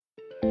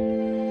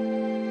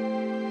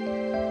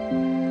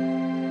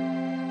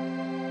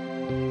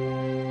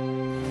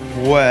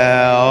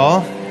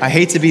Well, I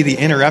hate to be the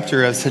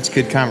interrupter of such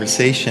good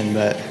conversation,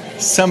 but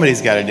somebody's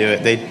got to do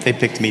it. They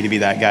picked me to be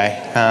that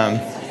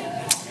guy.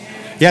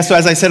 So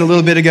as I said a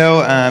little bit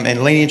ago,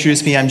 and Lainey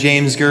introduced me, I'm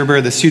James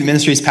Gerber, the student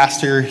ministries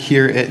pastor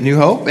here at New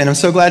Hope, and I'm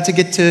so glad to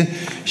get to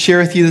share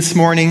with you this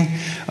morning.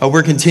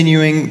 We're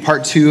continuing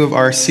part 2 of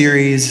our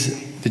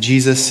series, the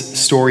Jesus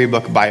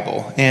Storybook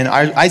Bible. And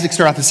Isaac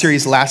started off the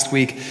series last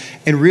week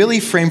and really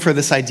framed for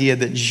this idea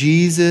that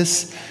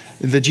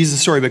the Jesus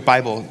Storybook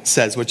Bible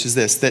says, which is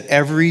this, that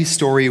every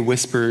story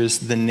whispers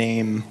the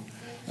name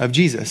of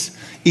Jesus.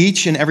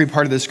 Each and every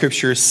part of the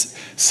scriptures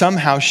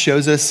somehow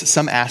shows us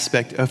some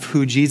aspect of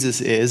who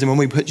Jesus is. And when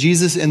we put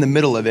Jesus in the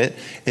middle of it,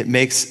 it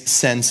makes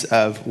sense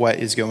of what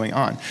is going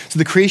on. So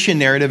the creation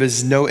narrative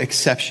is no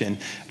exception.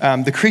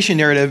 The creation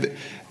narrative,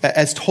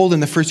 as told in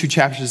the first 2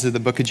 chapters of the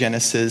book of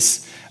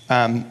Genesis,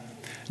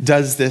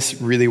 does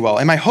this really well.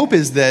 And my hope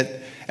is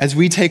that as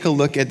we take a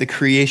look at the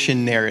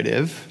creation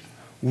narrative,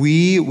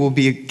 we will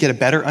get a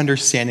better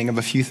understanding of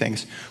a few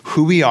things: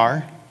 who we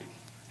are,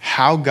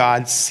 how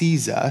God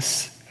sees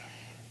us,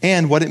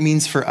 and what it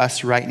means for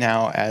us right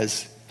now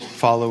as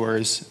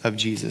followers of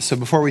Jesus. So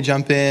before we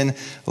jump in,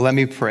 let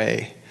me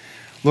pray.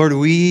 Lord,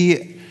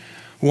 we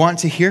want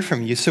to hear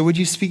from you, so would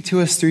you speak to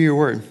us through your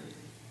word?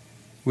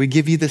 We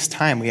give you this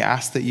time. We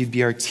ask that you'd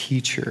be our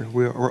teacher.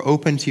 We're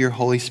open to your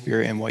Holy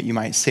Spirit and what you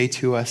might say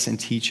to us and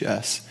teach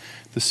us.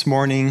 This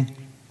morning,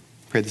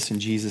 I pray this in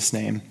Jesus'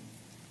 name.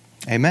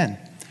 Amen.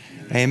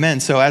 Amen.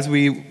 So as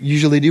we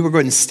usually do, we're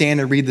going to stand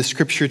and read the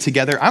scripture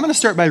together. I'm going to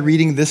start by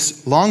reading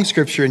this long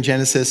scripture in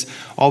Genesis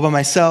all by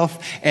myself,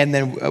 and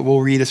then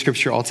we'll read a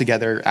scripture all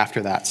together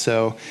after that.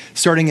 So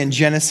starting in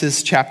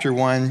Genesis chapter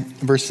 1,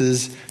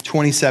 verses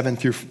 27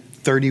 through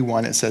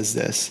 31, it says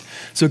this.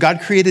 So God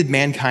created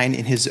mankind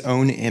in his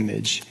own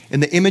image. In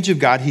the image of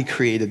God, he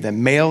created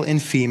them. Male and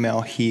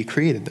female, he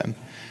created them.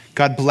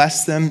 God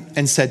blessed them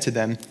and said to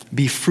them,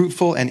 "Be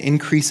fruitful and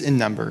increase in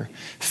number.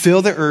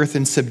 Fill the earth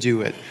and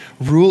subdue it.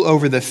 Rule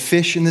over the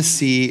fish in the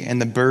sea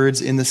and the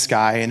birds in the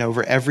sky and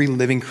over every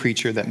living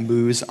creature that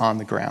moves on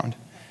the ground."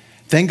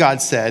 Then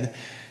God said,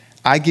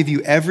 "I give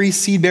you every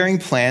seed-bearing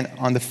plant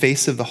on the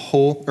face of the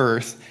whole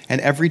earth and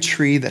every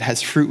tree that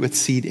has fruit with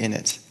seed in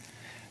it.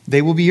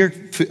 They will be your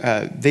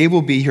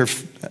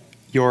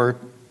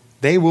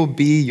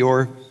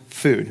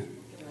food.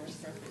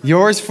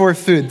 Yours for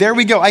food." There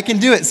we go. I can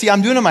do it. See,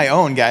 I'm doing it on my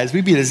own, guys.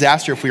 We'd be a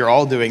disaster if we were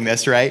all doing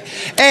this, right?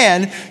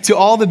 "And to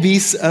all the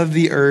beasts of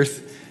the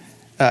earth,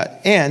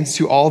 and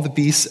all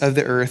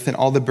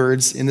the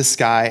birds in the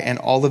sky, and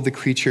all of the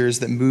creatures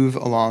that move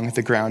along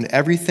the ground,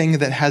 everything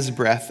that has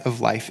breath of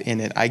life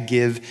in it, I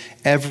give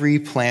every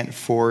plant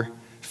for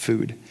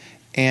food."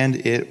 And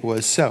it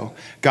was so.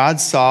 God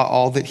saw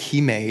all that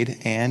he made,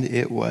 and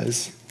it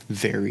was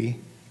very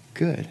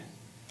good.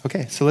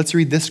 Okay, so let's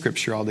read this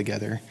scripture all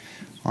together.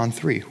 On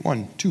 3.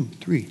 1, 2,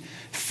 3.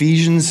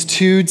 Ephesians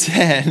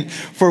 2:10.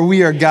 "For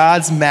we are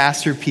God's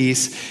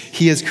masterpiece.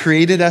 He has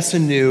created us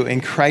anew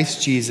in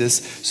Christ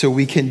Jesus so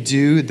we can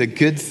do the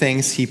good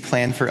things he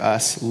planned for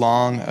us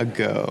long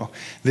ago."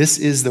 This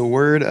is the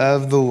word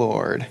of the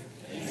Lord.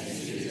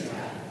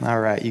 All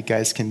right, you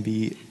guys can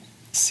be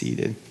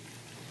seated.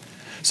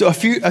 So a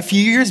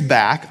few years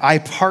back, I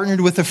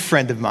partnered with a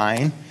friend of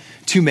mine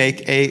to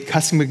make a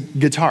custom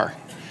guitar.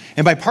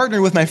 And by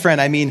partnering with my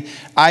friend, I mean,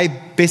 I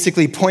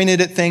basically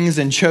pointed at things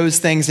and chose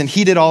things, and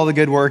he did all the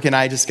good work, and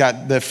I just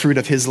got the fruit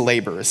of his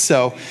labor.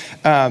 So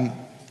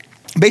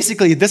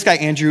basically, this guy,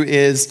 Andrew,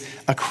 is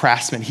a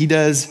craftsman. He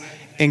does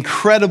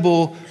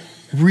incredible,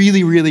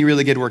 really, really,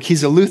 really good work.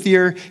 He's a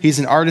luthier. He's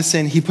an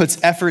artisan. He puts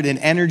effort and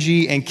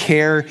energy and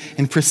care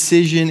and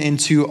precision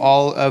into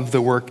all of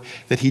the work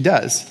that he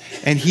does.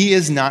 And he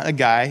is not a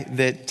guy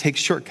that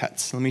takes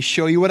shortcuts. Let me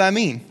show you what I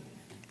mean.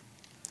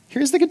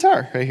 Here's the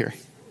guitar right here.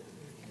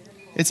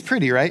 It's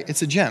pretty, right?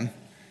 It's a gem.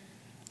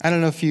 I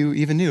don't know if you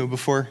even knew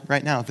before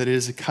right now that it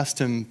is a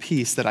custom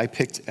piece that I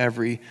picked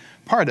every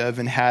part of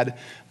and had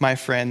my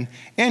friend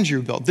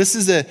Andrew build. This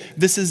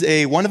is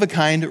a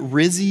one-of-a-kind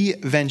Rizzi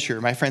venture.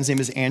 My friend's name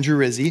is Andrew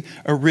Rizzi,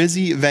 a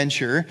Rizzi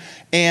venture.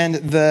 And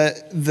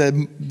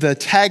the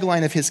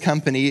tagline of his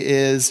company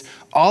is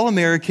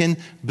All-American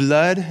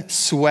Blood,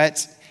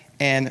 Sweat,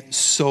 and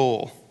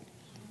Soul.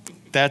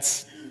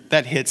 That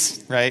hits,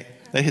 right?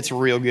 That hits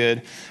real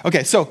good.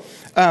 Okay, so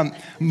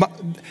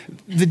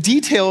the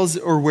details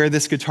are where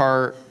this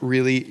guitar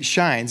really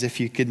shines, if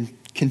you can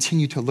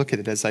continue to look at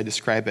it as I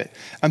describe it.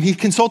 He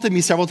consulted me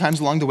several times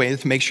along the way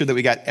to make sure that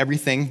we got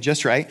everything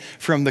just right,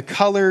 from the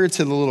color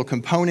to the little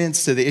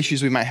components to the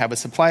issues we might have with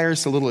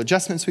suppliers to little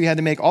adjustments we had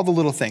to make, all the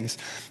little things.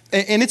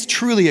 And it's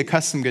truly a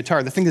custom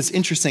guitar. The thing that's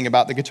interesting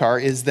about the guitar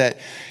is that,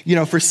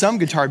 for some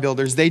guitar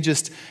builders, they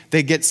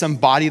get some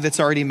body that's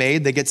already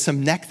made, they get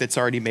some neck that's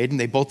already made, and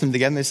they bolt them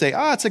together and they say,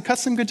 it's a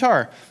custom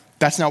guitar.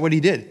 That's not what he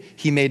did.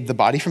 He made the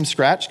body from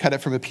scratch, cut it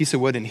from a piece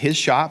of wood in his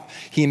shop.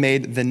 He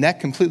made the neck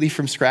completely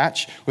from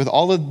scratch with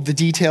all of the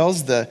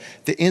details, the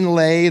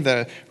inlay,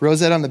 the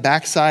rosette on the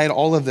backside,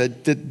 all of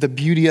the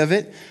beauty of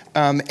it.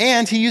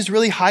 And he used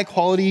really high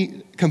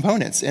quality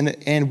components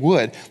and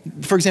wood.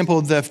 For example,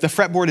 the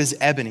fretboard is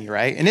ebony,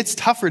 right? And it's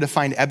tougher to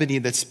find ebony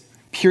that's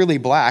purely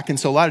black. And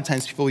so a lot of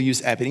times people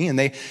use ebony and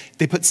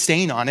they put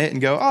stain on it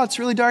and go, oh, it's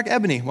really dark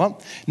ebony. Well,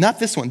 not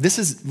this one. This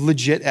is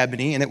legit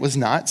ebony and it was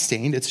not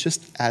stained. It's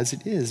just as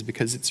it is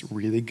because it's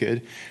really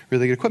good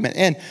equipment.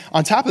 And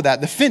on top of that,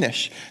 the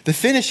finish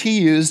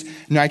he used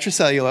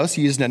nitrocellulose.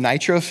 He used a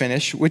nitro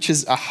finish, which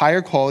is a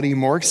higher quality,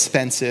 more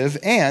expensive.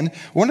 And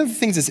one of the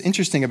things that's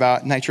interesting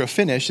about nitro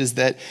finish is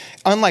that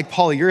unlike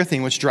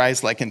polyurethane, which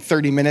dries like in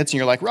 30 minutes and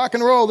you're like, rock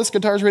and roll, this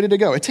guitar's ready to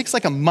go. It takes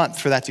like a month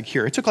for that to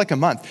cure. It took like a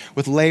month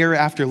with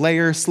layer after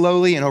layer,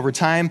 slowly and over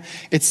time.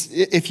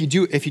 If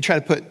you try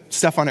to put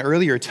stuff on it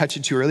early or touch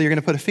it too early, you're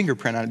going to put a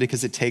fingerprint on it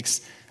because it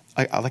takes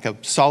like a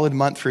solid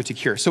month for it to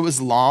cure. So it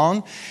was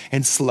long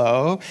and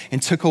slow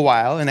and took a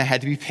while, and I had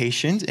to be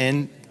patient.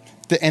 And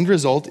the end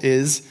result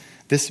is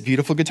this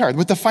beautiful guitar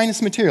with the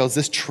finest materials.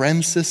 This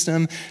trem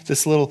system,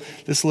 this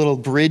little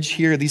bridge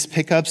here, these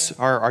pickups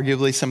are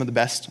arguably some of the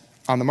best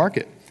on the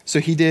market. So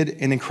he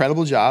did an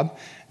incredible job,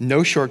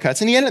 no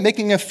shortcuts. And he ended up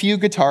making a few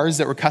guitars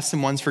that were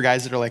custom ones for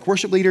guys that are like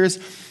worship leaders.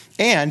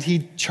 And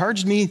he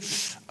charged me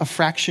a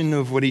fraction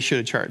of what he should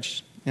have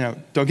charged. You know,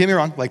 don't get me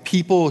wrong, like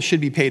people should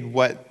be paid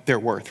what they're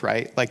worth,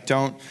 right? Like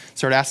don't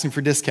start asking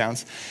for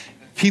discounts.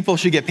 People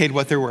should get paid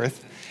what they're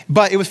worth.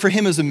 But it was for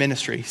him as a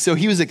ministry. So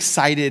he was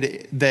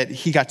excited that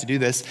he got to do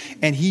this.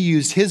 And he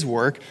used his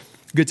work,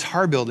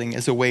 guitar building,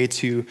 as a way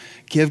to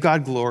give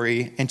God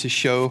glory and to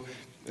show,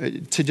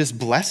 to just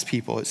bless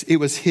people. It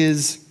was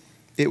his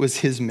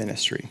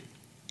ministry.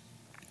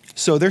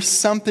 So there's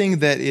something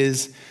that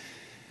is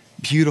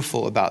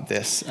beautiful about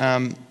this.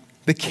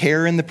 The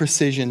care and the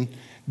precision.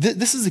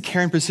 This is the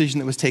care and precision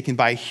that was taken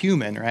by a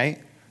human, right?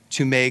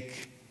 To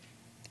make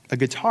a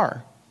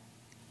guitar.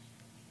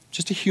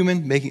 Just a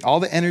human making all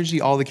the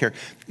energy, all the care.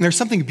 And there's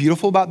something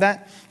beautiful about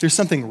that. There's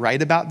something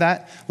right about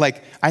that.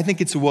 Like, I think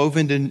it's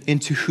woven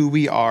into who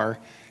we are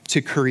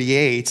to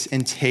create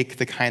and take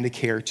the kind of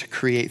care to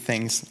create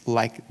things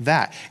like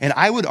that. And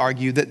I would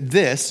argue that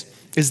this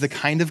is the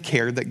kind of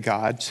care that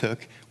God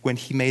took when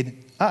he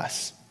made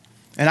us.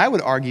 And I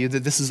would argue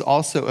that this is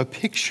also a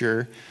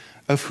picture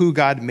of who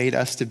God made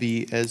us to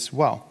be as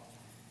well.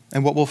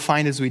 And what we'll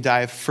find as we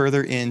dive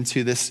further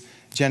into this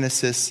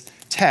Genesis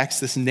text,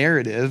 this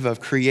narrative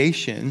of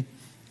creation,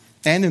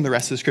 and in the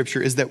rest of the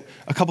scripture, is that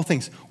a couple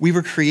things. We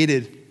were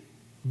created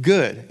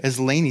good, as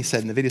Lainey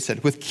said in the video,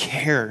 said, with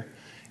care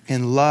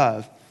and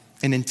love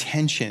and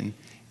intention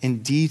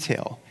and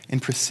detail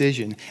and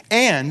precision.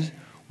 And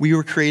we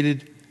were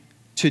created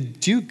to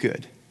do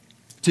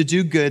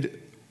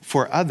good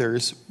for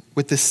others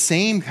with the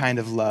same kind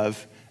of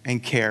love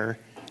and care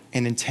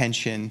and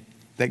intention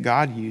that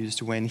God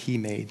used when he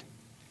made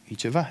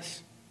each of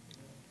us.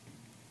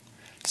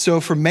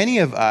 So for many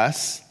of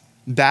us,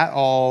 that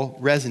all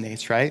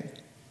resonates, right?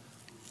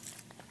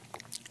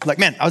 Like,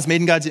 man, I was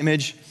made in God's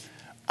image.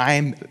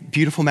 I'm a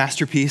beautiful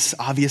masterpiece,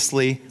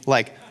 obviously.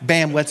 Like,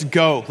 bam, let's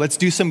go. Let's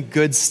do some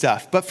good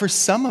stuff. But for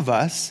some of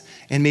us,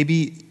 and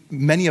maybe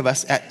many of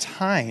us at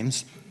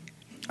times,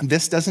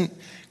 this doesn't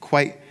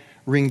quite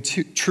ring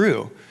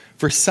true.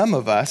 For some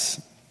of us,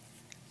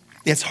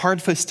 it's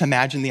hard for us to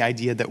imagine the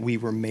idea that we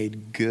were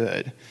made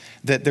good,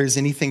 that there's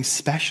anything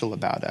special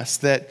about us,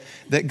 that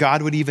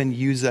God would even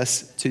use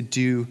us to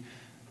do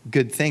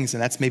good things,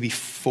 and that's maybe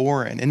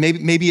foreign. And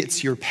maybe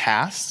it's your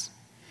past.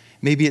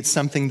 Maybe it's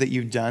something that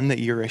you've done that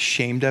you're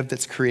ashamed of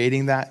that's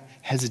creating that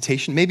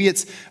hesitation. Maybe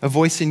it's a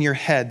voice in your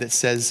head that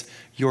says,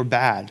 you're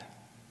bad,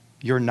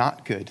 you're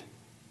not good,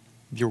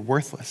 you're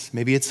worthless.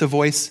 Maybe it's a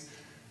voice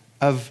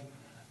of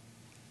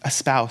a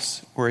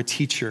spouse or a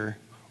teacher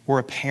or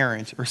a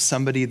parent or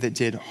somebody that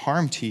did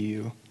harm to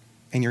you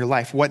in your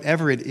life.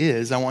 Whatever it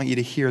is, I want you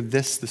to hear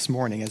this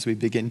morning as we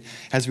begin,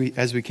 as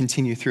we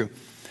continue through.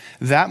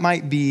 That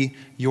might be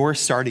your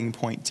starting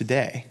point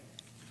today,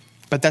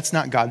 but that's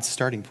not God's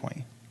starting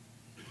point.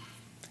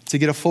 To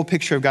get a full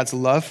picture of God's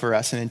love for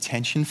us and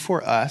intention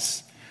for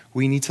us,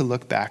 we need to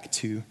look back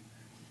to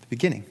the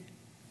beginning.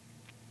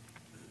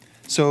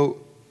 So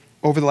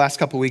over the last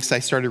couple of weeks, I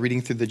started reading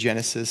through the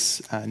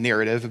Genesis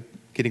narrative,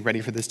 getting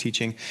ready for this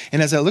teaching.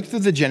 And as I looked through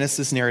the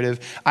Genesis narrative,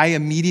 I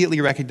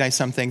immediately recognized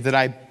something that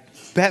I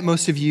bet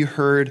most of you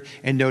heard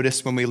and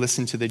noticed when we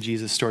listened to the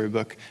Jesus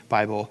Storybook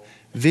Bible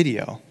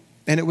video.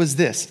 And it was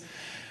this: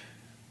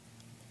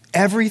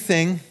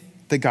 everything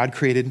that God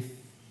created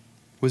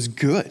was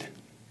good.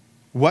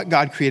 What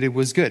God created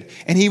was good.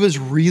 And he was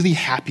really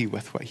happy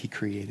with what he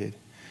created.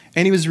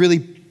 And he was really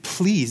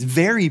pleased,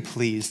 very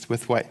pleased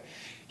with what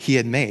he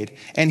had made.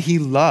 And he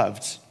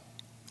loved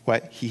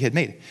what he had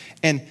made.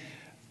 And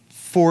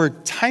for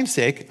time's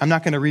sake, I'm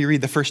not going to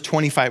reread the first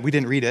 25, we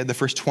didn't read it, the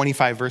first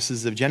 25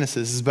 verses of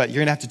Genesis, but you're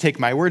going to have to take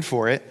my word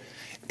for it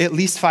at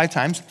least 5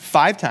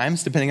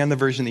 times, depending on the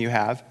version that you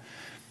have.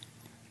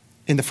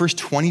 in the first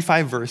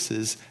 25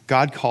 verses,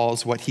 God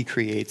calls what he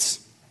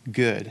creates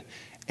good.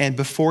 And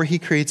before he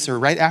creates, or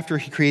right after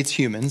he creates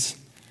humans,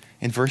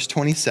 in verse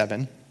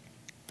 27,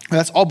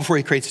 that's all before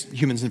he creates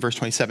humans in verse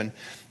 27.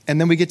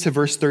 And then we get to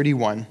verse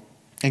 31,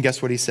 and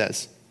guess what he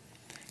says?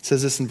 It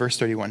says this in verse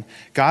 31.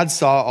 God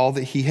saw all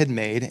that he had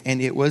made,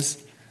 and it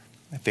was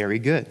very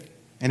good.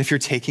 And if you're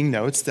taking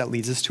notes, that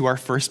leads us to our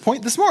first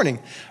point this morning.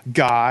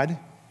 God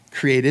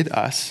created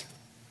us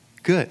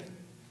good.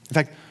 In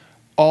fact,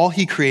 all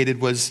he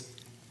created was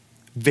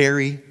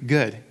very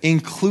good,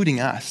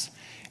 including us.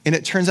 And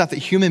it turns out that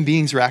human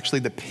beings were actually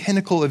the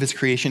pinnacle of his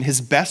creation,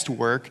 his best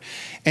work,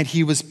 and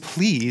he was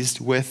pleased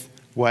with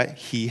what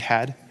he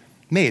had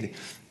made.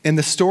 And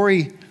the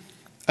story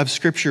of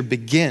Scripture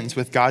begins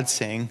with God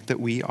saying that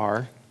we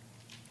are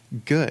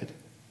good.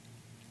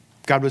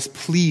 God was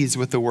pleased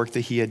with the work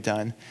that he had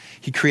done.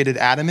 He created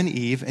Adam and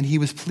Eve, and he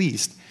was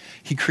pleased.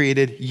 He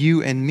created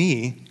you and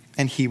me,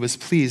 and he was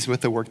pleased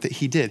with the work that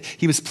he did.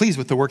 He was pleased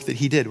with the work that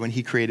he did when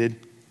he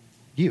created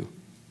you,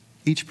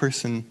 each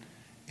person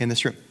in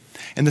this room.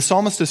 And the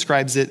psalmist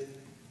describes it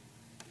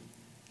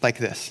like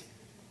this.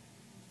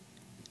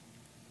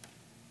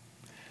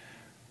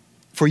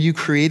 For you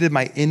created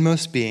my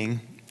inmost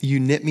being. You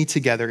knit me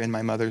together in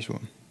my mother's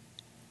womb.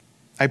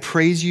 I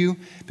praise you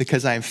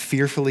because I am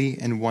fearfully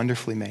and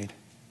wonderfully made.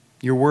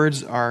 Your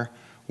words are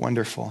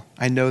wonderful.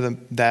 I know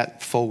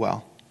that full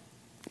well.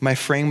 My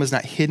frame was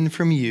not hidden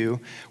from you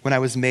when I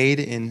was made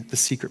in the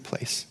secret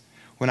place,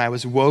 when I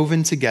was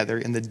woven together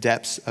in the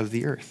depths of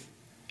the earth.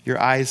 Your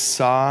eyes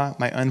saw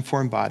my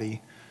unformed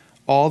body.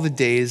 All the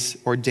days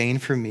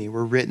ordained for me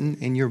were written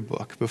in your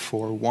book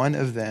before one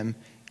of them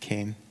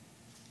came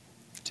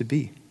to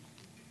be.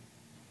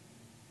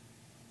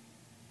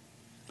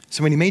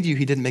 So when he made you,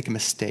 he didn't make a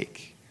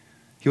mistake.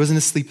 He wasn't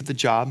asleep at the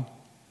job.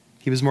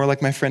 He was more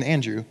like my friend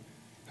Andrew,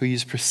 who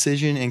used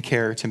precision and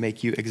care to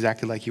make you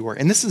exactly like you were.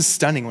 And this is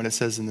stunning when it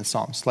says in the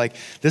Psalms. Like,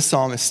 this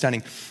psalm is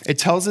stunning. It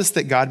tells us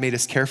that God made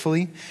us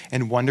carefully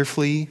and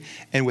wonderfully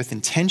and with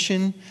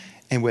intention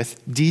and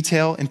with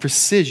detail and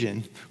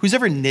precision. Who's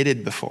ever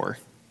knitted before?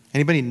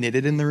 Anybody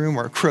knitted in the room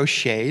or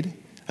crocheted?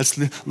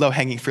 That's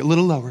low-hanging fruit. A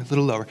little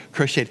lower,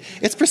 crocheted.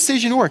 It's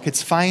precision work.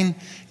 It's fine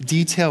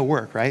detail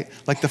work, right?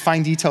 Like the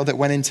fine detail that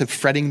went into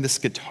fretting this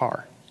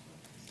guitar.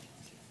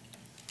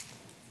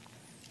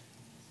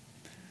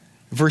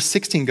 Verse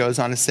 16 goes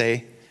on to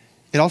say,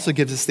 it also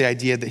gives us the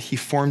idea that he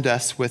formed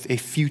us with a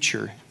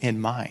future in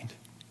mind.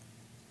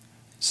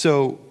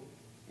 So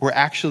we're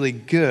actually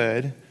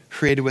good,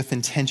 created with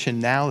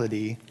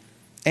intentionality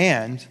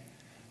and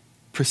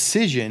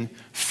precision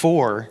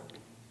for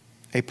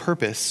a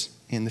purpose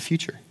in the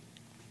future.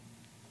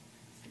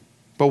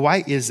 But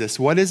why is this?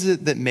 What is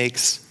it that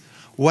makes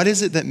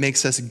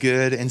us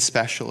good and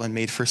special and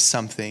made for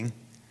something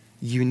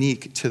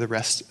unique to the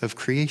rest of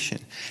creation?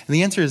 And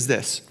the answer is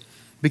this.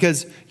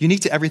 Because unique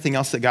to everything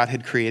else that God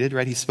had created,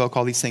 right? He spoke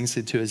all these things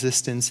into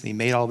existence, and he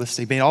made all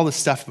this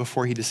stuff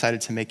before he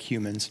decided to make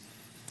humans.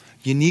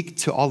 Unique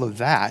to all of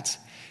that,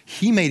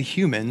 he made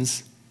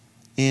humans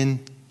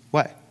in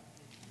what?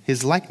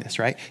 His likeness,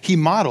 right? He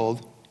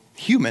modeled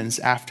humans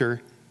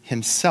after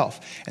himself.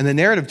 And the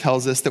narrative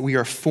tells us that we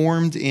are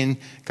formed in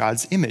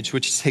God's image,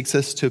 which takes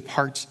us to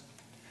point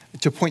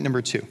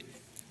number 2.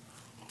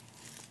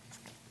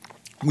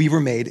 We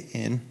were made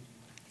in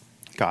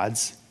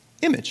God's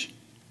image.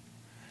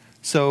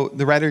 So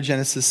the writer of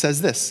Genesis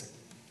says this,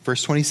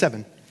 verse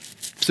 27.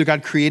 So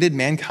God created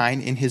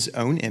mankind in his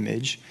own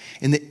image.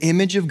 In the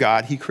image of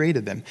God, he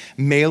created them.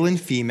 Male and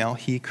female,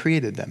 he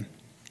created them.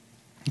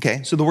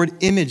 Okay, so the word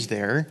image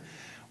there,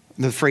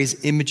 the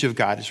phrase image of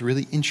God, is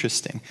really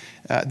interesting.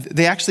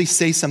 They actually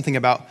say something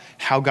about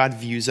how God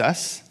views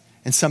us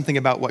and something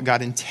about what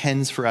God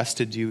intends for us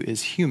to do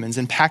as humans.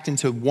 And packed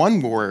into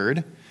one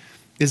word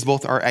is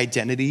both our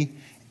identity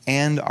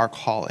and our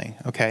calling,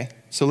 okay?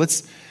 So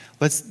let's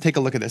take a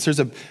look at this. There's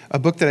a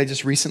book that I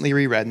just recently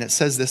reread, and it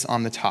says this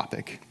on the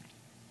topic.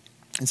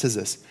 It says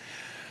this.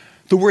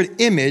 The word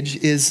image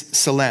is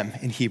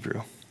tselem in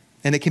Hebrew,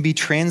 and it can be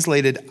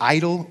translated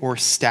idol or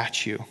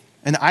statue.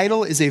 An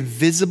idol is a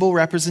visible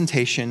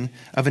representation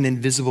of an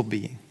invisible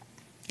being.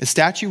 A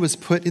statue was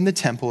put in the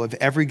temple of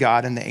every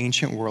god in the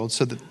ancient world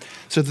so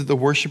that the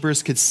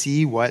worshipers could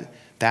see what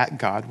that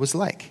god was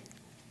like.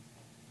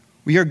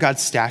 We are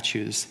God's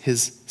statues,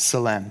 his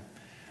tselem.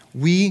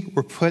 We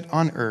were put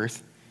on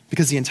earth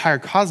because the entire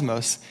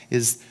cosmos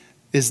is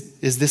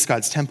this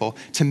God's temple,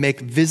 to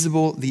make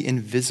visible the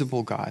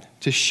invisible God,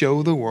 to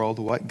show the world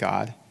what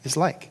God is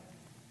like.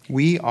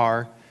 We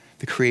are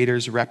the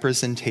Creator's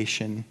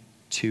representation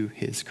to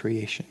his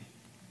creation.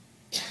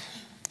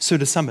 So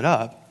to sum it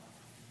up,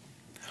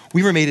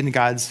 we were made in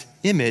God's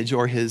image,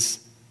 or his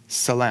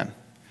tselem.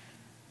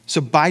 So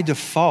by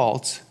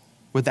default,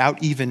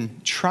 without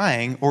even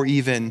trying or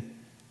even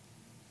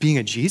being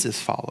a Jesus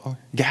follower,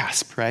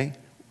 gasp, right?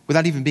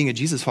 Without even being a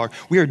Jesus follower,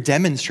 we are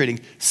demonstrating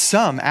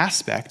some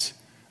aspect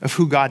of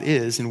who God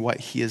is and what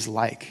he is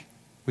like,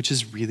 which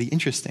is really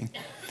interesting.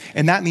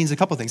 And that means a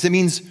couple things. It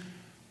means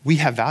we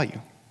have value.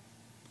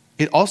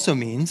 It also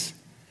means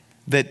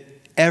that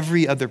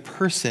every other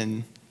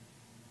person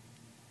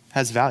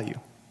has value.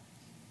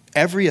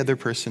 Every other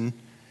person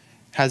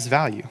has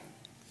value.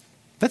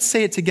 Let's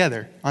say it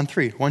together on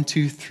 3. 1,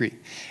 2, 3.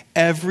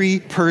 Every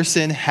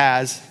person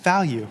has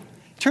value.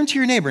 Turn to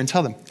your neighbor and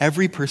tell them,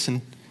 every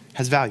person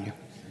has value.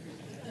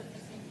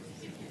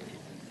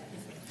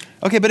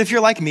 Okay, but if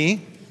you're like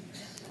me,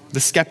 the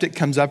skeptic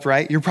comes up,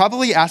 right? You're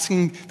probably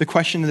asking the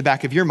question in the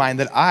back of your mind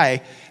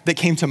that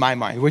came to my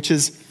mind, which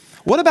is,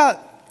 what about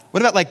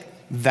like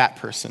that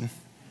person?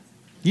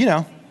 You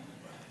know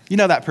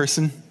that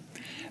person.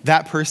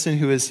 That person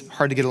who is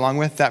hard to get along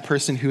with, that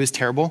person who is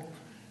terrible,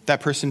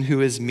 that person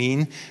who is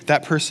mean,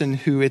 that person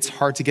who it's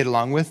hard to get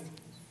along with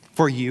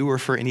for you or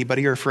for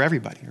anybody or for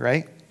everybody,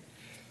 right?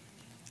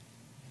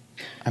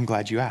 I'm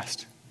glad you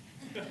asked.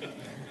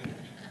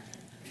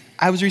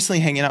 I was recently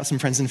hanging out with some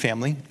friends and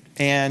family,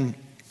 and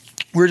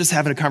we were just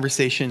having a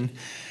conversation,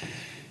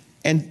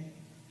 and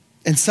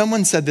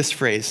someone said this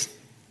phrase,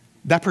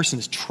 that person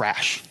is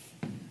trash.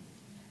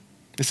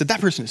 They said,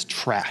 that person is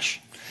trash.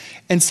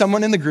 And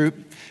someone in the group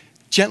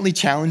gently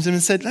challenged him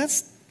and said,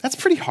 that's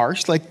pretty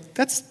harsh. Like,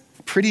 that's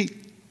pretty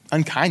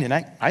unkind. And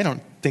I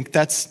don't think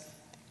that's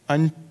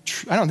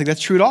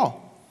true at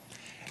all.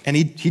 And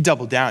he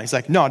doubled down. He's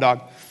like, no,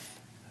 dog,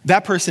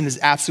 that person is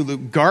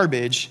absolute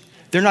garbage.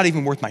 They're not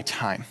even worth my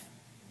time.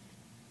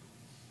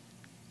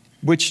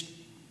 Which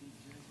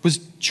was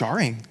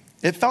jarring.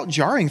 It felt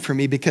jarring for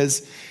me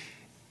because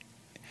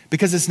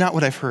it's not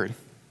what I've heard.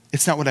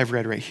 It's not what I've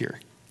read right here.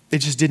 It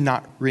just did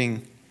not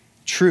ring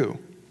true.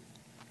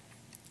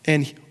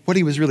 And what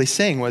he was really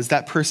saying was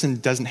that person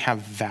doesn't have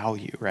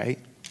value, right?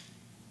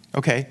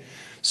 Okay,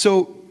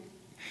 so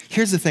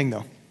here's the thing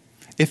though.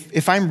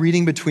 If I'm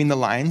reading between the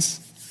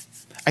lines,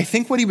 I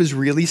think what he was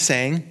really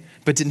saying,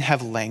 but didn't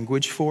have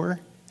language for,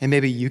 and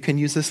maybe you can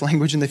use this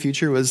language in the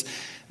future, was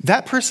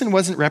that person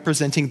wasn't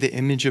representing the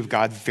image of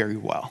God very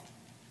well.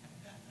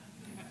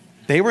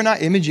 They were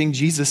not imaging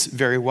Jesus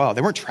very well.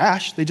 They weren't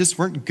trash. They just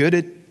weren't good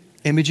at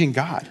imaging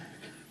God.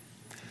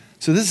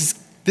 So this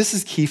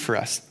is key for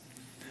us.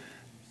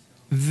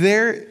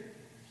 This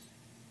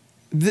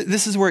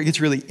is where it gets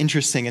really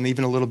interesting and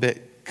even a little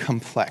bit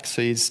complex.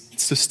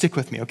 So stick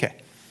with me, okay.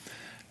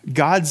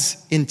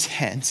 God's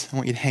intent, I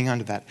want you to hang on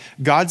to that.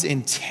 God's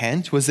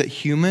intent was that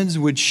humans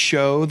would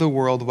show the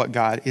world what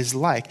God is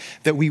like,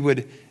 that we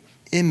would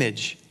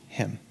image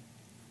him.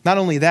 Not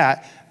only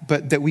that,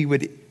 but that we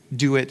would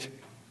do it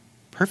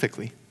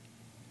perfectly,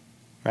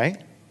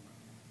 right?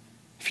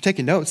 If you're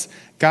taking notes,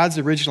 God's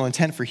original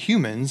intent for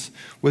humans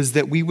was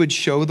that we would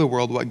show the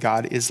world what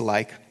God is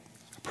like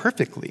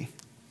perfectly,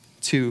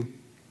 to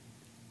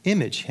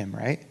image him,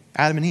 right?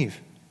 Adam and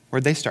Eve,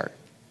 where'd they start?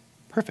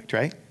 Perfect,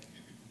 right?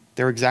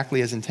 They were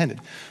exactly as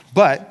intended.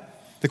 But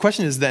the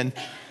question is then,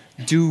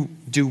 do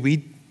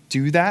we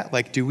do that?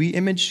 Like, do we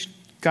image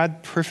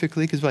God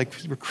perfectly? Because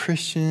we're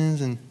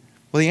Christians. And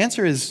well, the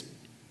answer is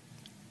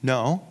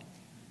no.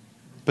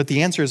 But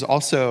the answer is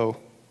also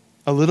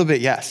a little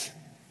bit yes.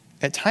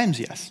 At times,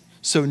 yes.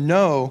 So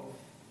no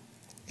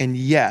and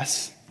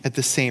yes at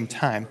the same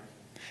time.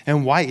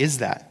 And why is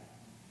that?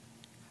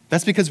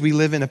 That's because we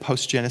live in a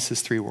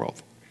post-Genesis 3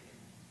 world.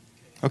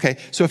 Okay,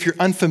 so if you're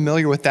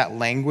unfamiliar with that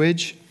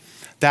language,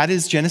 that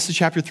is Genesis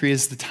chapter 3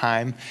 is the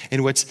time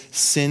in which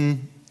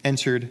sin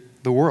entered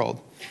the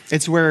world.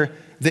 It's where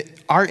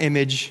our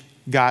image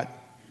got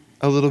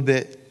a little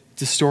bit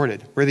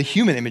distorted, where the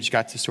human image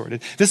got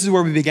distorted. This is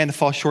where we began to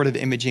fall short of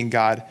imaging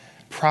God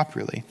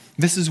properly.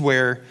 This is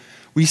where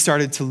we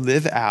started to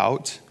live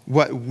out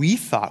what we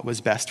thought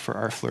was best for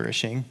our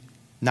flourishing,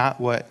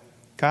 not what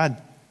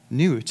God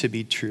knew to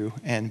be true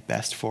and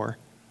best for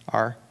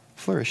our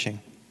flourishing.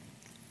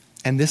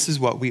 And this is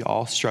what we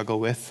all struggle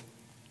with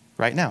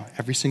right now.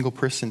 Every single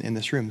person in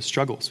this room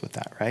struggles with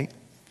that, right?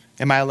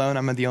 Am I alone?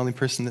 I'm the only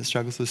person that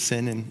struggles with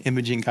sin and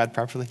imaging God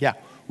properly? Yeah,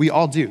 we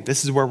all do.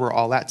 This is where we're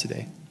all at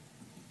today.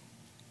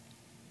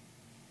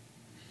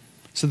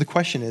 So the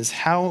question is,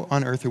 how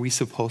on earth are we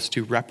supposed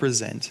to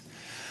represent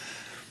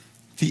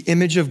the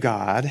image of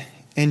God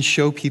and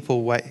show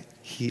people what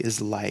he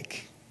is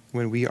like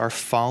when we are a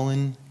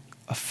fallen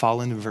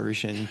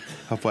version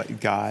of what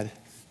God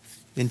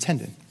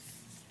intended?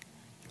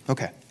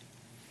 Okay.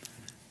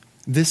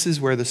 This is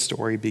where the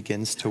story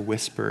begins to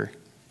whisper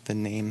the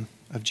name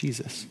of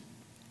Jesus.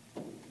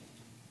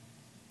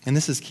 And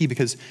this is key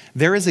because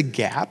there is a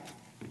gap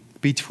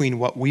between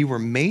what we were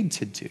made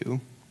to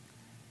do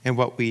and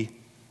what we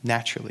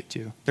naturally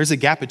do. There's a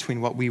gap between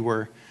what we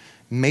were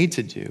made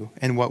to do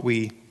and what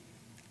we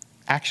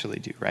actually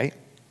do, right?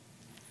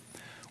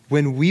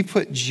 When we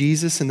put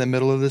Jesus in the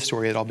middle of the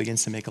story, it all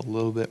begins to make a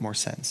little bit more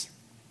sense.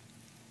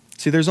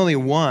 See, there's only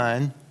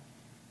one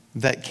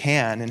that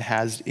can and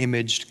has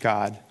imaged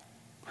God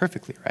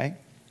perfectly, right?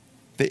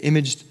 That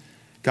imaged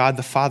God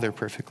the Father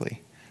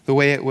perfectly, the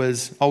way it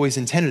was always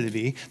intended to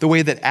be, the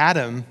way that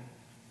Adam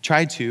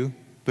tried to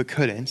but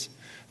couldn't,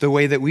 the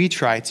way that we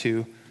try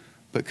to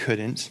but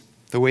couldn't,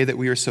 the way that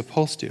we are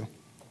supposed to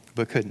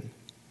but couldn't.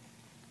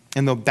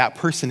 And that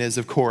person is,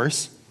 of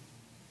course,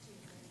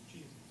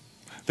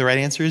 the right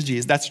answer is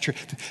Jesus. That's true.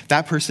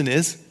 That person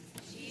is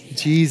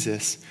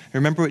Jesus.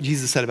 Remember what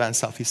Jesus said about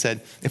himself. He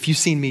said, if you've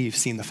seen me, you've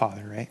seen the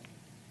Father, right?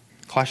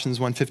 Colossians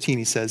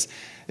 1:15,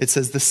 it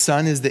says, the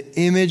Son is the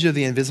image of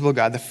the invisible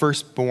God, the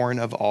firstborn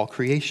of all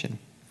creation.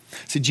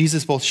 So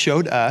Jesus both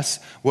showed us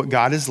what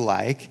God is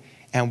like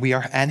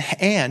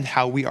and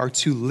how we are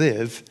to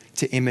live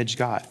to image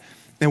God.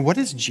 And what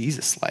is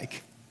Jesus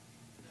like?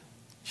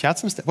 Shout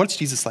some stuff. What's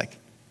Jesus like?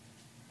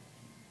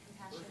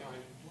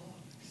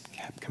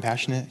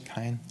 Compassionate,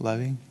 kind,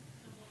 loving,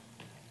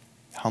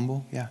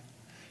 humble, yeah.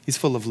 He's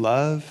full of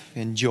love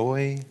and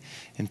joy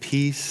and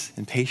peace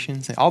and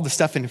patience and all the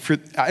stuff in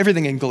fruit,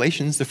 everything in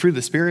Galatians, the fruit of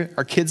the Spirit.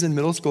 Our kids and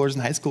middle schoolers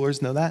and high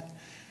schoolers know that.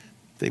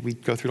 We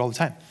go through it all the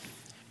time.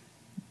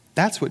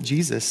 That's what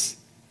Jesus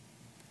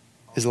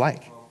is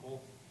like.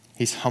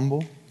 He's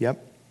humble,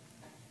 yep.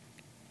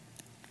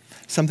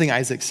 Something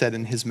Isaac said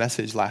in his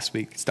message last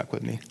week stuck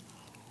with me.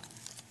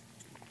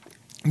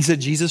 He said,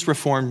 Jesus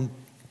reformed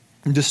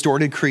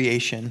distorted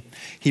creation.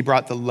 He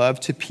brought the love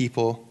to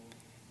people.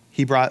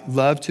 He brought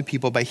love to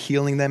people by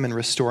healing them and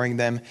restoring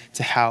them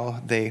to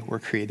how they were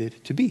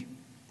created to be.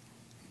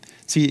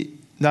 See,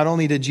 not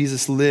only did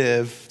Jesus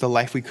live the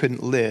life we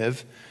couldn't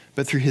live,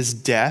 but through his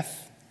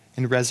death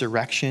and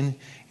resurrection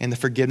and the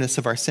forgiveness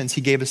of our sins,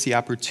 he gave us the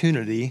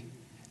opportunity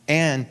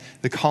and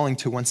the calling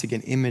to once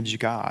again image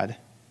God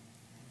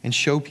and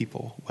show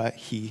people what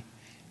he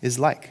is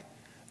like.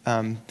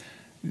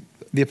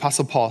 The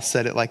Apostle Paul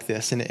said it like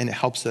this, and it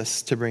helps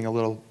us to bring a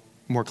little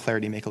more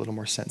clarity, make a little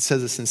more sense. It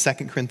says this in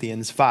 2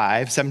 Corinthians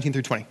 5:17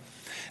 through 20.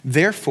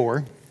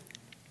 Therefore,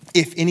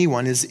 if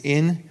anyone is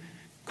in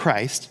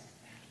Christ,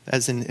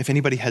 as in if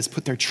anybody has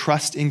put their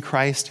trust in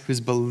Christ, who's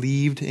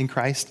believed in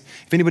Christ,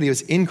 if anybody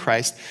is in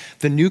Christ,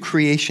 the new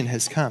creation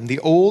has come. The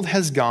old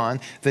has gone,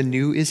 the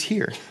new is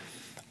here.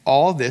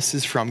 All this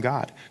is from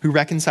God, who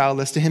reconciled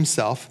us to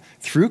himself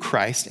through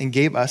Christ and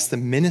gave us the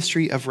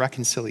ministry of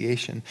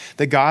reconciliation,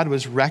 that God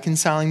was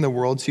reconciling the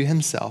world to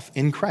himself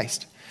in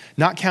Christ,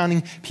 not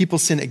counting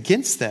people's sin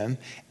against them,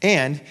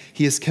 and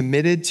he has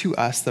committed to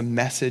us the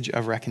message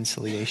of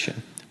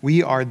reconciliation.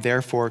 We are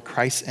therefore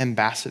Christ's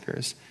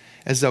ambassadors.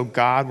 As though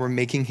God were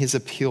making his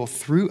appeal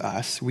through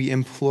us, we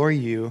implore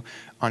you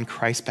on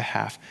Christ's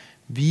behalf,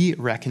 be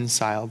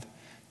reconciled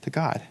to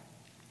God.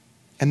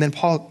 And then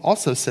Paul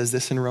also says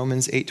this in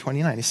Romans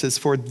 8:29. He says,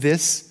 for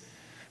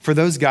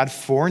those God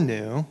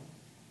foreknew,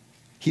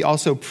 he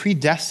also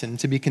predestined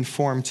to be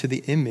conformed to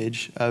the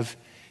image of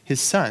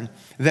his Son,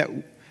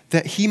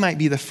 that he might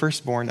be the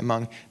firstborn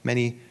among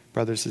many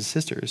brothers and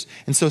sisters.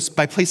 And so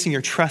by placing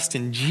your trust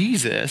in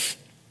Jesus,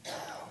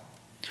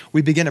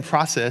 we begin a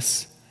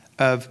process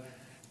of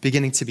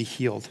beginning to be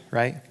healed,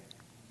 right?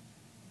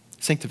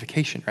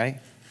 Sanctification, right?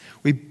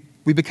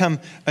 We become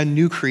a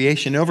new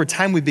creation. And over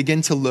time, we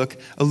begin to look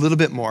a little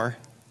bit more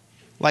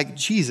like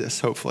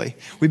Jesus, hopefully.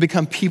 We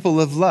become people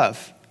of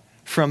love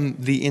from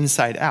the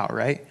inside out,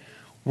 right?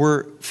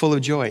 We're full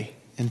of joy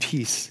and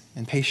peace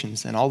and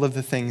patience and all of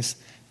the things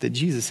that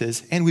Jesus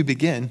is. And we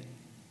begin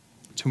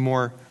to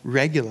more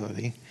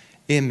regularly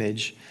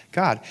image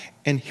God.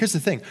 And here's the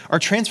thing. Our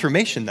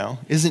transformation, though,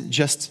 isn't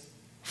just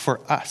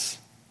for us,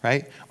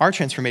 right? Our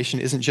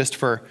transformation isn't just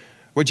for,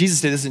 what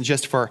Jesus did isn't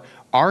just for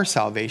our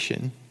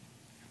salvation.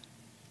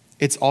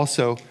 It's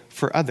also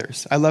for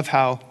others. I love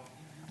how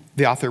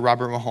the author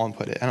Robert Mulholland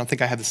put it. I don't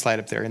think I have the slide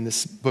up there in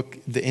this book,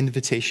 The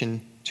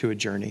Invitation to a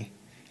Journey.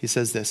 He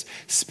says this,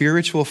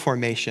 spiritual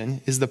formation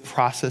is the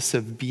process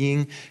of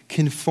being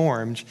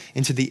conformed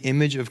into the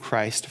image of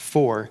Christ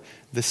for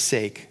the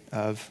sake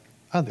of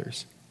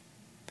others.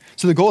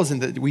 So the goal isn't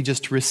that we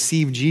just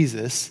receive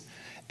Jesus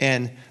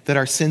and that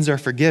our sins are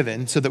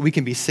forgiven so that we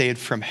can be saved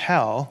from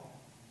hell,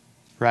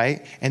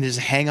 right? And just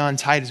hang on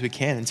tight as we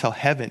can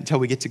until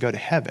we get to go to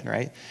heaven,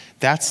 right?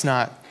 That's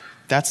not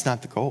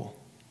the goal.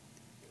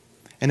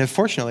 And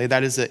unfortunately,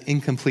 that is an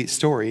incomplete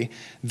story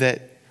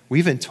that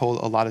we've been told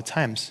a lot of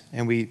times,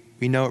 and we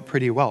know it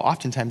pretty well.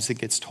 Oftentimes it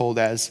gets told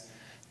as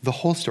the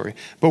whole story.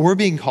 But we're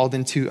being called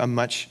into a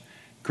much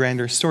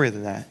grander story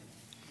than that.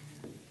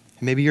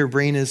 Maybe your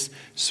brain is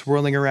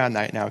swirling around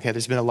right now, okay?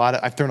 I've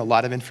thrown a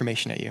lot of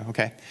information at you,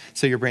 okay?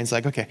 So your brain's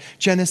like, okay,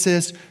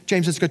 Genesis,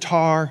 James's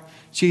guitar,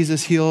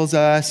 Jesus heals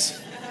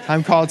us.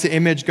 I'm called to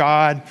image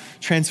God,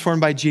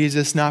 transformed by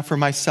Jesus, not for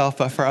myself,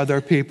 but for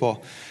other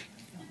people.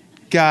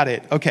 Got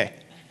it, okay.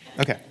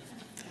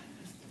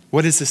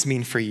 What does this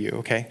mean for you,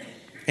 okay?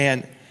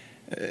 And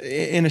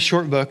in a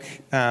short book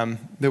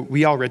that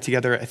we all read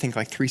together, I think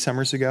like 3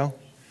 summers ago,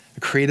 A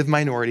Creative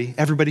Minority.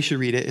 Everybody should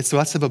read it. It's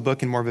less of a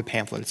book and more of a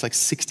pamphlet. It's like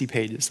 60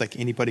 pages, like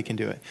anybody can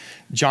do it.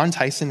 John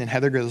Tyson and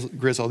Heather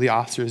Grizzle, the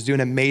authors, do an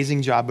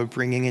amazing job of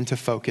bringing into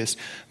focus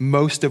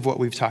most of what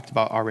we've talked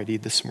about already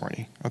this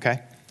morning,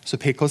 okay? So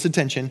pay close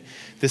attention.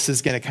 This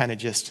is going to kind of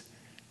just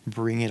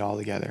bring it all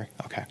together,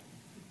 okay?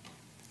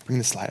 Bring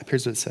the slide up.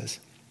 Here's what it says.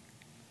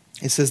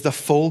 It says the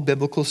full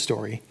biblical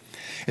story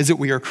is that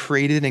we are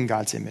created in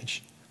God's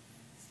image.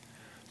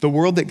 The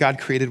world that God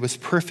created was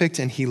perfect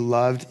and he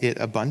loved it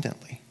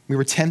abundantly. We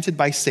were tempted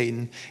by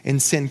Satan in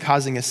sin,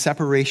 causing a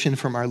separation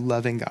from our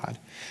loving God.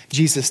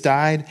 Jesus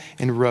died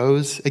and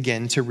rose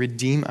again to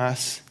redeem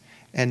us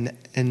And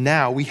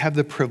now we have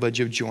the privilege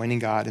of joining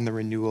God in the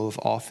renewal of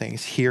all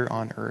things here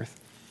on earth.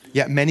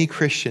 Yet many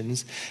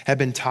Christians have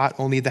been taught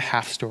only the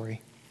half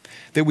story,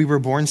 that we were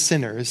born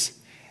sinners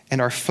and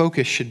our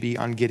focus should be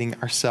on getting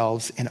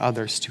ourselves and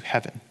others to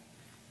heaven.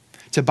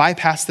 To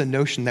bypass the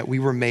notion that we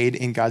were made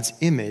in God's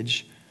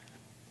image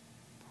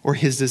or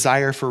his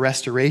desire for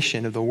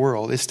restoration of the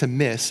world is to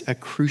miss a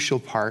crucial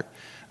part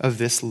of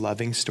this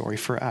loving story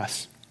for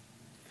us.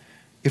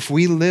 If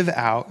we live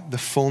out the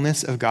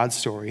fullness of God's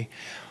story,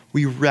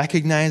 we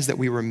recognize that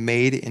we were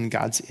made in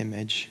God's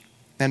image,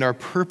 and our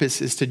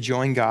purpose is to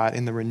join God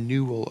in the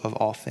renewal of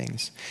all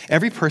things.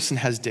 Every person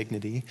has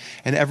dignity,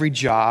 and every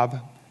job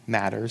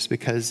matters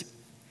because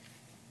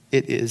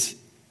it is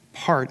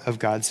part of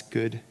God's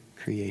good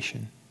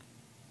creation.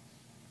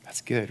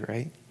 That's good,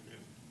 right?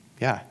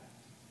 Yeah.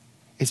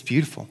 It's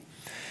beautiful.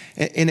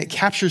 And it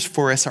captures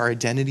for us our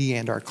identity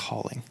and our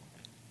calling.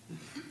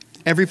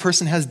 Every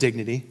person has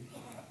dignity,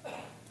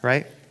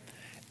 right?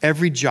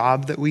 Every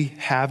job that we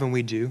have and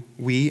we do,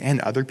 we and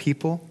other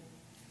people,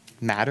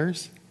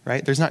 matters,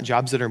 right? There's not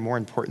jobs that are more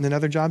important than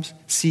other jobs.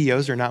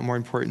 CEOs are not more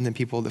important than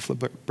people that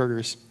flip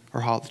burgers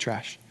or haul out the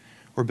trash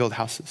or build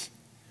houses.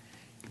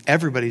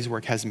 Everybody's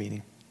work has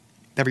meaning.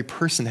 Every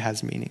person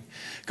has meaning.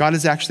 God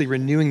is actually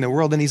renewing the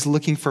world, and he's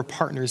looking for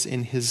partners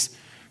in his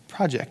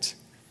project.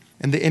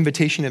 And the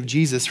invitation of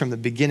Jesus from the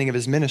beginning of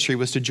his ministry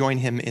was to join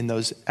him in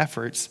those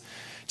efforts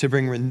to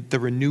bring the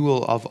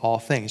renewal of all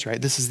things, right?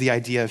 This is the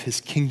idea of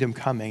his kingdom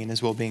coming and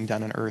his will being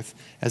done on earth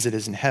as it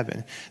is in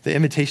heaven. The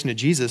invitation of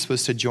Jesus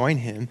was to join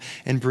him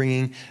in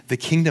bringing the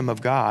kingdom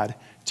of God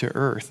to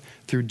earth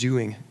through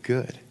doing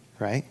good,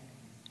 right?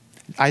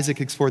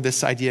 Isaac explored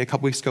this idea a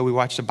couple weeks ago. We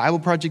watched a Bible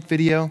Project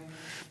video,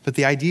 but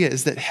the idea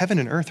is that heaven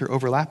and earth are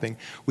overlapping.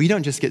 We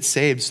don't just get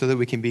saved so that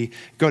we can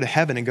go to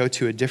heaven and go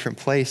to a different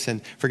place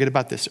and forget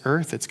about this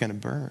earth that's going to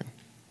burn.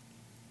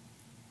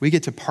 We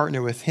get to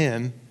partner with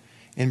him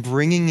in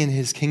bringing in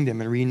his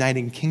kingdom and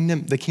reuniting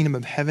the kingdom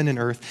of heaven and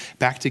earth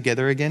back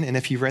together again. And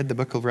if you read the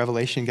book of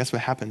Revelation, guess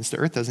what happens? The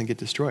earth doesn't get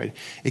destroyed.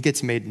 It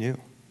gets made new.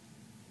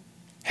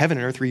 Heaven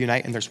and earth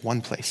reunite, and there's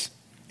one place.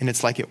 And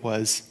it's like it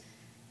was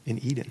in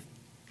Eden.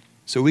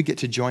 So we get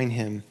to join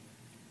him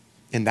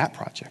in that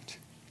project.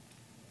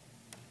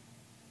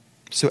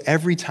 So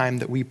every time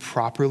that we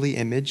properly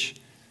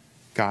image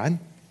God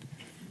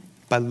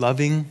by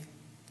loving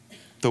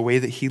the way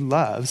that he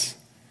loves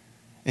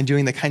and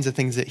doing the kinds of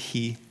things that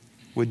he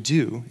would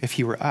do if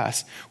he were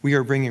us, we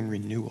are bringing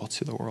renewal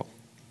to the world.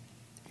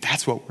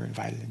 That's what we're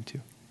invited into.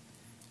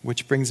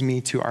 Which brings me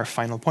to our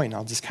final point.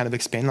 I'll just kind of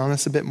expand on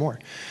this a bit more.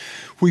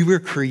 We were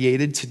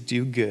created to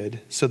do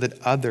good so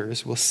that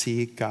others will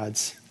see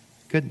God's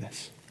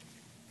goodness.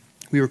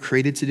 We were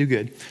created to do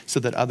good so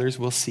that others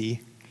will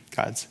see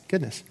God's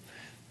goodness.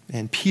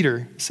 And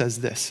Peter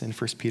says this in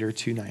 1 Peter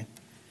 2:9.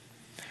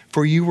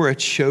 For you are a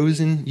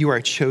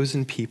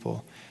chosen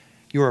people.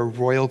 You are a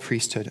royal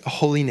priesthood, a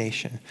holy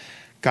nation,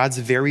 God's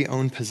very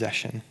own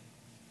possession.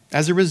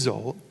 As a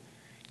result,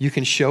 you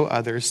can show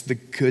others the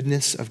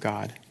goodness of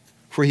God,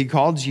 for he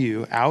called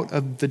you out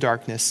of the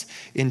darkness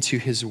into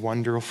his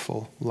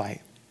wonderful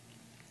light.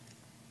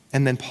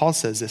 And then Paul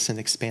says this and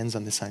expands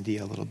on this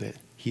idea a little bit.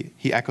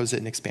 He echoes it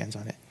and expands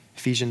on it.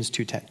 Ephesians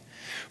 2:10.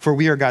 For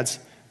we are God's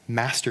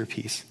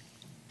masterpiece.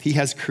 He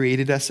has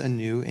created us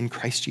anew in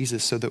Christ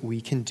Jesus so that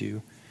we can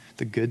do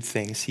the good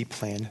things he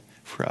planned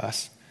for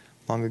us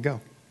long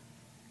ago.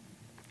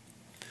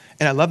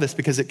 And I love this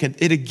because it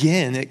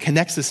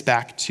connects us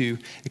back to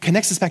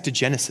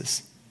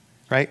Genesis,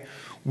 right?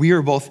 We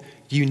are both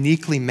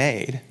uniquely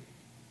made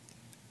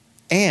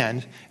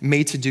and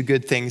made to do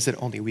good things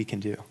that only we can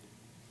do,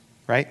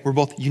 right? We're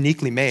both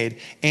uniquely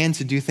made and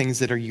to do things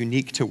that are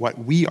unique to what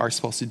we are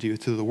supposed to do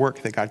through the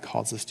work that God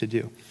calls us to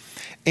do.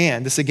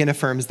 And this again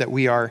affirms that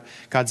we are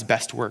God's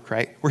best work,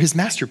 right? We're his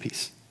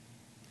masterpiece.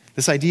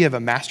 This idea of a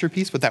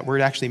masterpiece, what that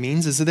word actually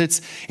means is that it's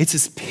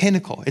his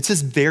pinnacle. It's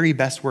his very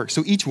best work.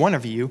 So each one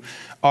of you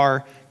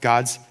are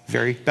God's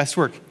very best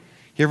work.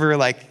 You ever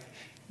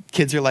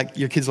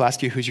your kids will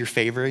ask you, who's your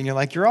favorite? And you're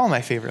like, you're all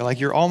my favorite.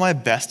 Like, you're all my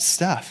best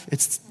stuff.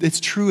 It's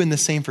true and the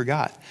same for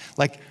God.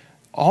 Like,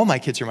 all my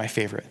kids are my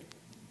favorite.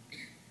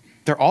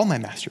 They're all my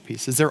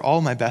masterpieces. They're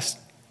all my best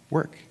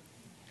work.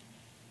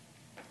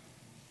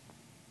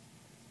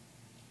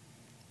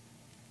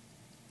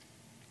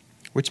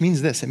 Which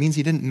means this, it means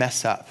he didn't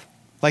mess up.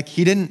 Like,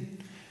 he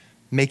didn't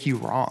make you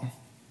wrong.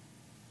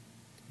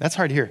 That's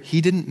hard to hear.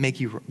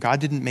 God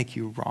didn't make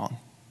you wrong.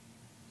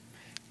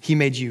 He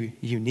made you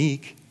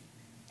unique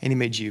and he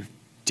made you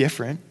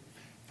different,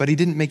 but he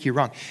didn't make you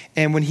wrong.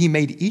 And when he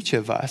made each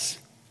of us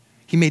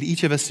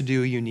to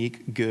do a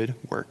unique, good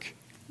work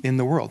in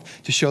the world,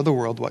 to show the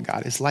world what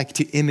God is like,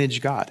 to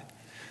image God.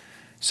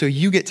 So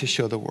you get to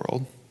show the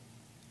world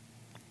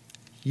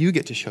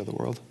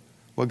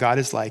what God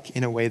is like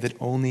in a way that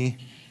only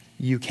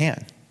you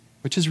can,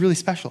 which is really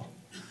special.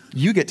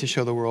 You get to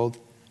show the world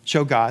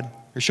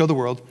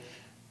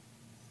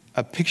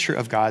a picture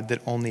of God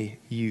that only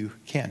you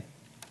can.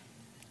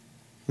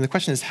 And the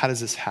question is, how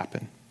does this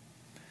happen?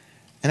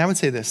 And I would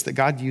say this, that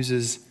God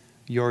uses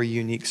your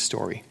unique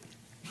story.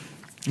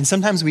 And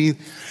sometimes we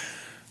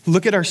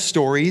look at our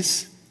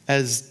stories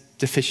as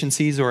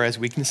deficiencies or as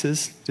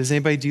weaknesses. Does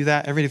anybody do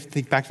that? Everybody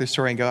think back to their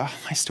story and go, oh,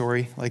 my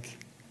story. Like,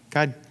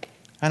 God,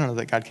 I don't know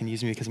that God can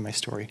use me because of my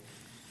story.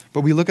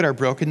 But we look at our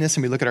brokenness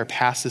and we look at our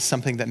past as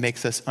something that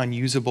makes us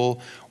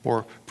unusable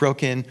or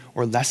broken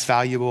or less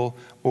valuable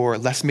or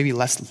maybe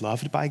less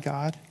loved by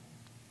God.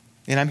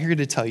 And I'm here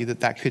to tell you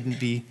that couldn't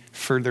be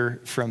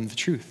further from the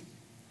truth.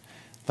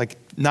 Like,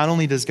 not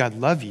only does God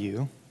love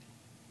you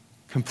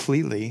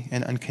completely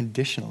and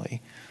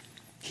unconditionally,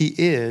 he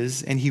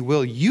is and he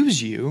will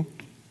use you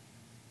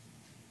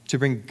to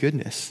bring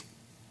goodness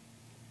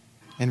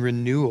and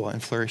renewal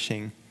and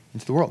flourishing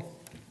into the world.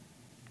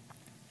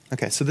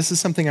 Okay, so this is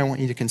something I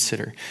want you to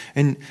consider.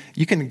 And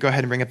you can go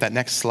ahead and bring up that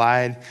next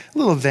slide. A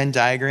little Venn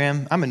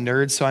diagram. I'm a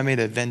nerd, so I made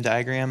a Venn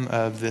diagram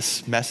of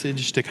this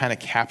message to kind of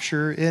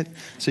capture it.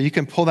 So you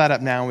can pull that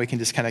up now, and we can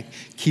just kind of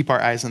keep our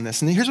eyes on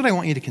this. And here's what I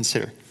want you to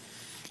consider.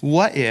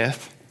 What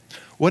if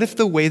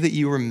the way that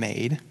you were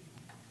made,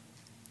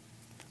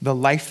 the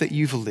life that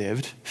you've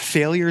lived,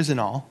 failures and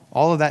all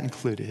of that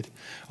included,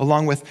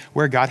 along with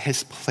where God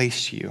has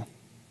placed you,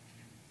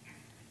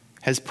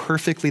 has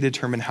perfectly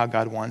determined how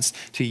God wants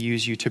to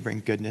use you to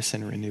bring goodness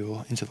and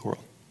renewal into the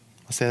world?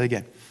 I'll say that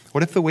again.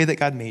 What if the way that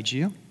God made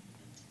you,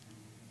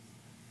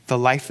 the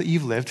life that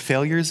you've lived,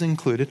 failures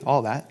included,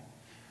 all that,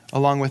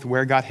 along with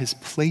where God has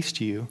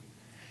placed you,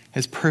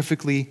 has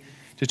perfectly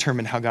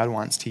determined how God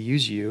wants to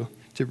use you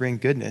to bring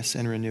goodness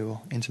and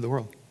renewal into the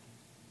world?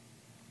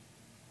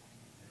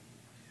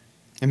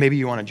 And maybe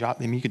you want to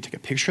jot, maybe you could take a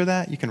picture of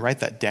that, you can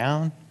write that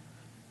down,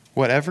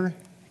 whatever,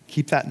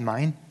 keep that in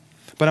mind.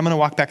 But I'm going to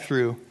walk back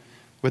through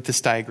what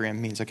this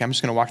diagram means. Okay, I'm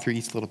just going to walk through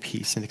each little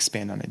piece and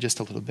expand on it just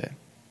a little bit.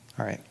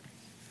 All right.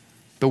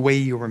 The way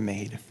you were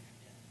made.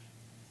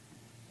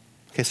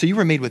 Okay, so you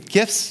were made with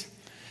gifts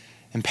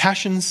and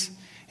passions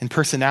and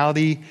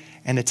personality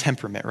and a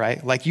temperament,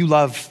 right? Like you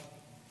love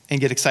and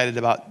get excited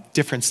about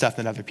different stuff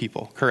than other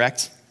people,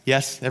 correct?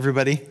 Yes,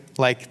 everybody?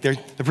 Like the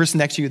person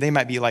next to you, they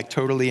might be like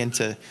totally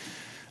into,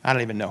 I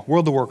don't even know,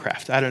 World of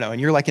Warcraft. I don't know.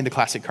 And you're like into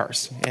classic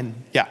cars. And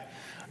yeah,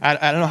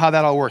 I don't know how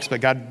that all works,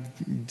 but God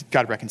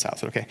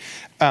reconciles it, okay?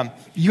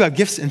 You have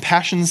gifts and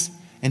passions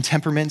and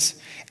temperaments,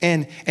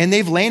 and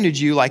they've landed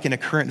you like in a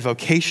current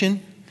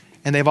vocation,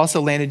 and they've also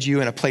landed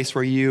you in a place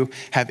where you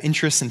have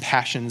interests and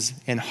passions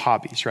and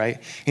hobbies, right?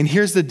 And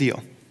here's the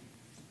deal.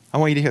 I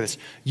want you to hear this.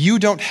 You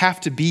don't have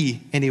to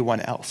be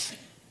anyone else.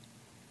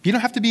 You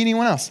don't have to be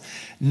anyone else.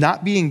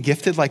 Not being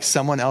gifted like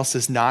someone else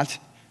is not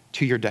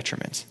to your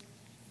detriment.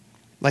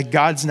 Like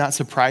God's not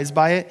surprised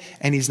by it,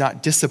 and he's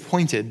not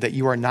disappointed that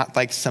you are not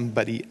like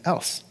somebody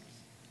else.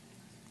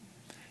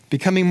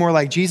 Becoming more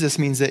like Jesus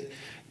means that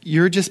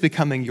you're just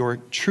becoming your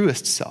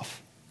truest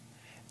self.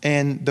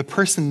 And the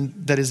person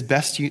that is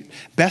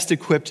best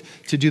equipped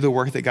to do the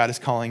work that God is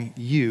calling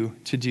you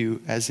to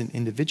do as an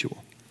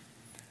individual.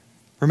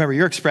 Remember,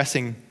 you're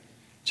expressing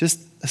just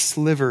a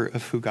sliver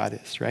of who God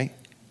is, right?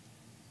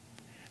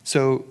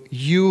 So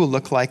you will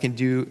look like and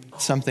do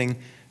something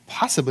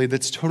possibly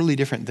that's totally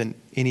different than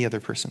any other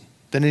person,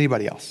 than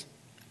anybody else.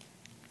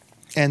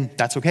 And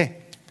that's okay.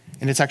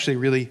 And it's actually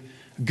really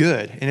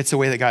good. And it's the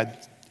way that God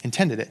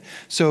intended it.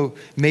 So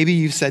maybe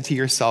you've said to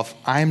yourself,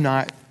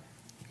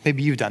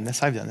 maybe you've done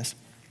this, I've done this.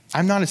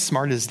 I'm not as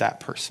smart as that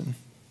person.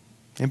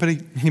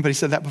 Anybody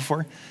said that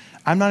before?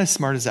 I'm not as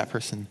smart as that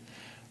person.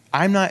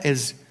 I'm not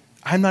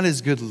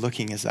as good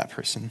looking as that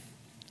person.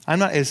 I'm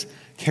not as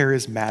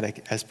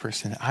charismatic as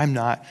person. I'm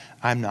not,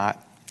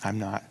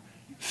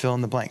 fill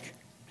in the blank.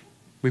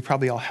 We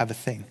probably all have a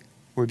thing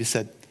where we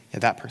said, yeah,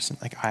 that person,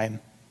 like I'm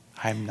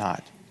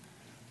not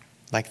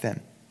like them.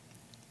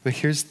 But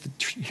here's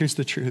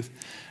the truth.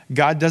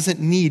 God doesn't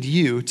need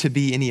you to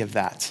be any of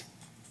that.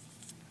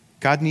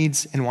 God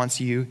needs and wants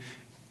you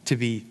to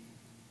be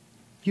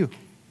you.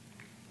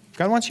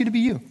 God wants you to be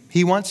you.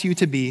 He wants you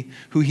to be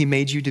who he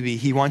made you to be.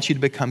 He wants you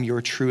to become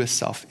your truest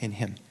self in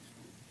him.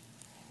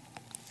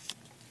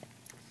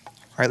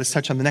 All right, let's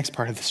touch on the next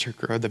part of the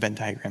circle or the Venn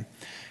diagram.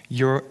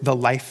 The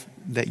life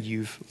that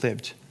you've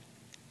lived.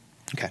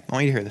 Okay, I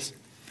want you to hear this.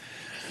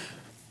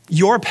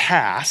 Your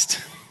past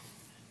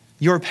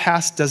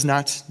does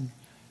not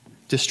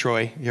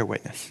destroy your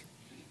witness,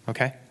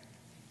 okay?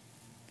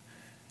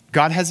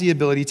 God has the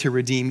ability to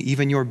redeem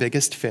even your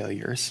biggest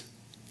failures,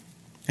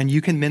 and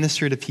you can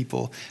minister to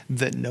people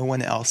that no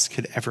one else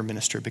could ever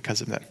minister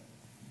because of them.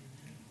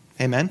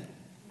 Amen?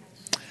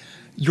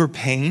 Your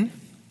pain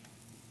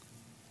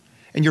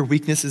and your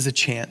weakness is a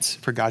chance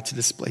for God to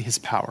display his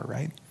power,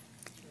 right?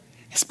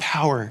 His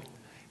power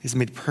is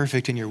made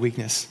perfect in your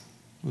weakness,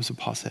 was what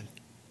Paul said.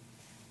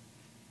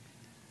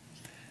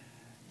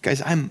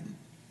 Guys, I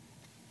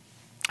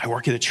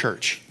work at a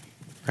church,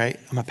 right?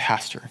 I'm a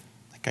pastor.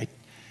 Like I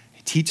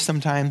teach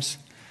sometimes.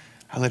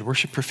 I led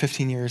worship for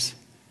 15 years.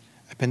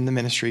 I've been in the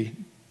ministry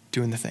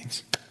doing the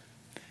things.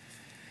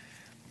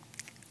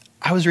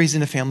 I was raised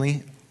in a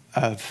family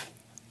of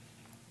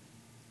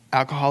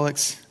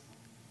alcoholics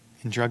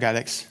and drug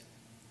addicts,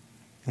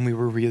 and we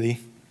were really,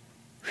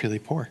 really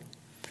poor.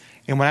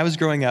 And when I was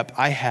growing up,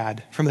 I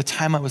had, from the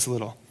time I was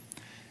little,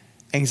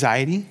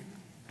 anxiety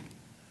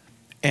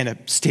and a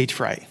stage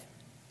fright.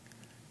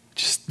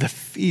 Just the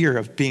fear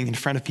of being in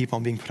front of people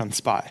and being put on the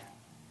spot.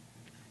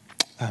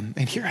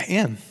 And here I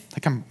am,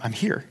 like I'm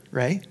here,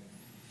 right?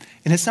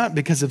 And it's not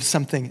because of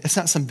something, it's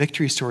not some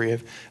victory story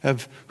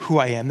of who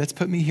I am that's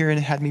put me here and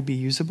had me be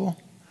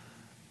usable.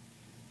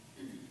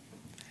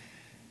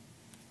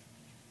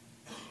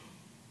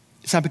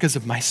 It's not because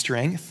of my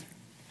strength.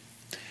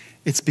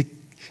 It's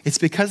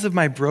because of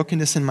my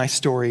brokenness in my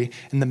story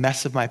and the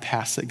mess of my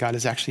past that God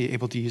is actually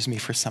able to use me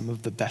for some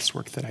of the best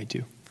work that I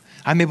do.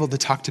 I'm able to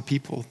talk to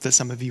people that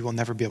some of you will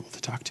never be able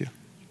to talk to.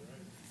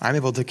 I'm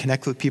able to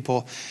connect with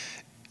people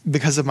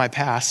because of my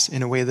past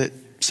in a way that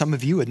some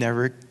of you would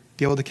never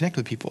be able to connect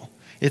with people.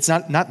 It's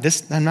not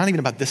this, I'm not even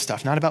about this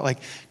stuff, not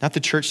the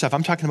church stuff.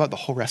 I'm talking about the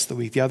whole rest of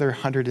the week, the other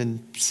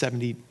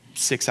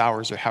 176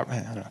 hours or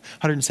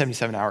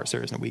 177 hours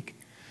there is in a week.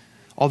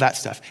 All that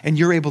stuff. And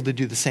you're able to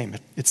do the same.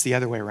 It's the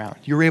other way around.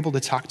 You're able to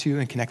talk to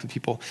and connect with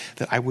people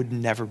that I would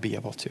never be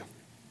able to.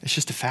 It's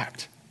just a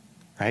fact,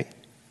 right?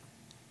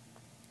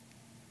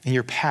 And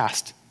your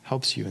past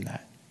helps you in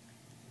that.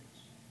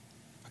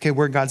 Okay,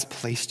 where God's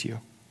placed you.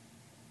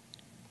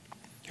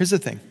 Here's the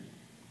thing.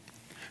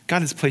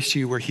 God has placed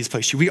you where he's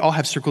placed you. We all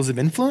have circles of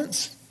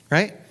influence,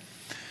 right?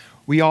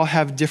 We all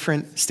have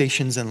different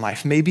stations in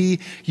life. Maybe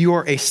you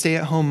are a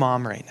stay-at-home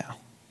mom right now.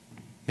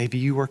 Maybe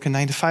you work a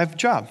 9-to-5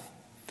 job.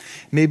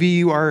 Maybe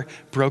you are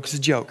broke as a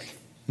joke.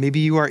 Maybe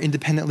you are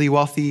independently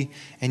wealthy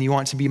and you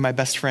want to be my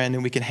best friend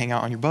and we can hang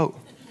out on your boat.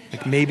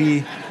 Like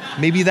maybe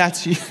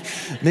that's you.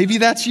 Maybe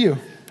that's you.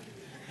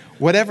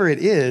 Whatever it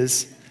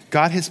is,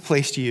 God has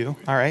placed you,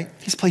 all right?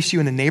 He's placed you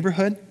in a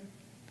neighborhood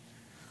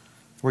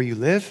where you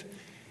live.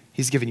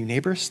 He's given you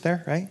neighbors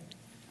there, right?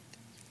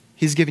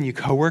 He's given you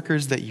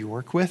coworkers that you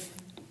work with.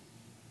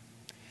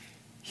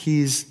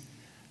 He's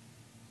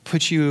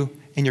put you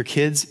and your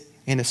kids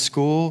in a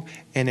school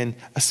and in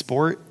a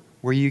sport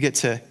where you get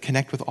to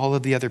connect with all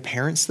of the other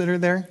parents that are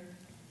there.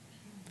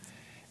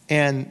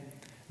 And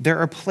there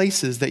are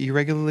places that you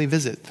regularly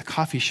visit, the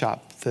coffee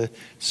shop, the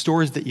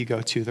stores that you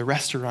go to, the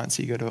restaurants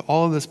that you go to,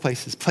 all of those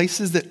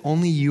places that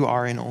only you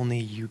are and only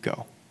you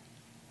go.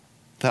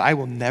 That I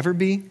will never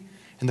be,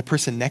 and the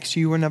person next to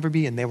you will never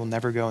be, and they will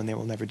never go, and they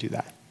will never do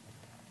that.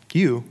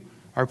 You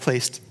are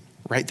placed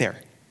right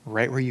there,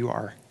 right where you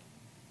are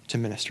to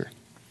minister.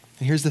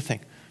 And here's the thing.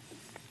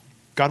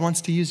 God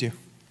wants to use you.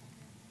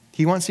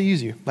 He wants to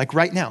use you. Like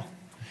right now,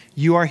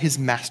 you are his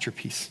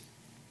masterpiece.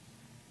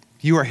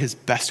 You are his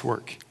best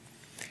work.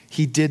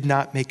 He did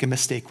not make a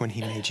mistake when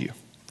he made you.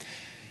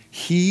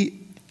 He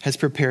has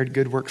prepared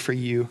good work for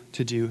you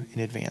to do in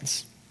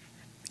advance.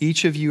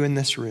 Each of you in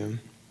this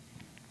room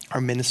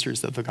are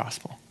ministers of the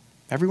gospel.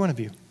 Every one of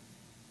you.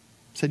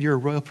 Said you're a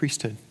royal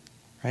priesthood,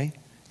 right?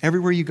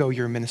 Everywhere you go,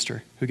 you're a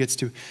minister who gets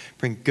to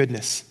bring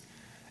goodness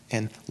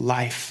and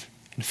life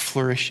and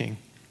flourishing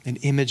and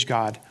image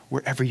God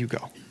wherever you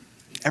go.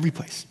 Every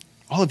place.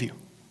 All of you.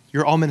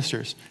 You're all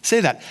ministers.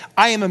 Say that.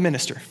 I am a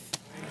minister.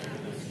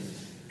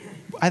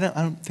 I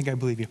don't think I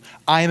believe you.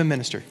 I am a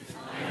minister.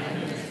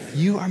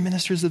 You are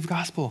ministers of the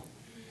gospel.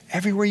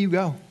 Everywhere you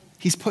go.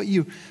 He's put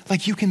you,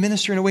 like you can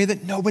minister in a way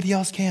that nobody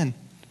else can.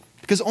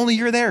 Because only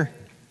you're there.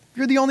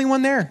 You're the only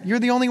one there. You're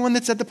the only one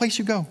that's at the place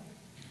you go.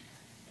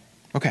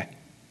 Okay.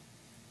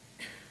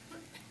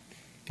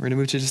 We're going to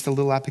move to just a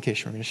little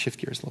application. We're going to shift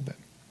gears a little bit.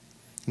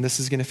 And this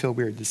is going to feel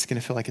weird. This is going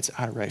to feel like it's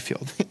out of right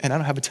field. And I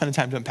don't have a ton of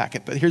time to unpack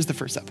it, but here's the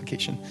first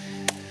application.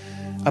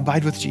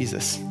 Abide with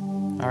Jesus.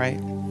 All right?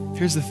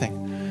 Here's the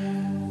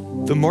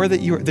thing. The more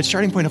that the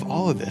starting point of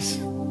all of this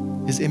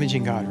is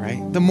imaging God,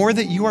 right? The more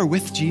that you are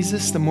with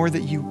Jesus, the more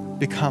that you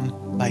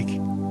become like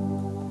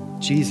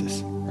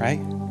Jesus, right?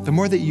 The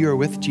more that you are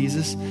with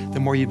Jesus, the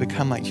more you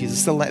become like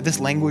Jesus. This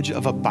language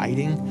of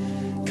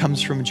abiding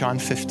comes from John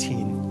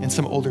 15 and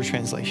some older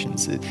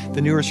translations.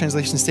 The newer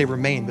translations say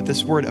remain, but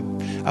this word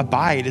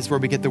abide is where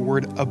we get the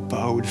word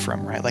abode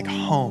from, right? Like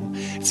home.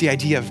 It's the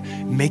idea of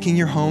making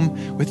your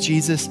home with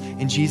Jesus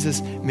and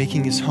Jesus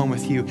making his home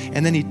with you.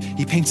 And then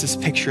he paints this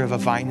picture of a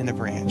vine and a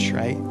branch,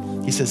 right?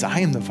 He says, I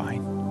am the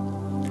vine.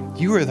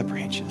 You are the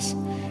branches.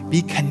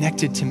 Be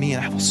connected to me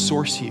and I will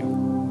source you,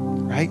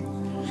 right?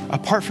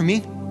 Apart from me,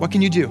 what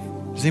can you do?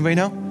 Does anybody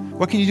know?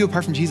 What can you do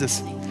apart from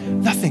Jesus?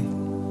 Nothing.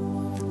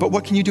 But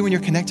what can you do when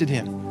you're connected to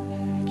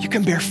him? You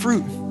can bear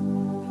fruit,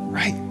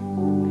 right?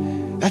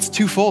 That's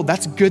twofold.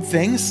 That's good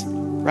things,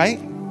 right?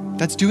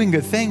 That's doing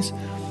good things.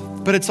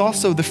 But it's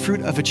also the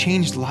fruit of a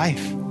changed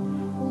life.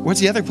 What's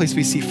the other place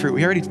we see fruit?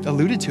 We already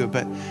alluded to it,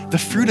 but the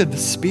fruit of the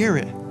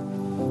Spirit.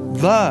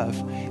 Love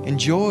and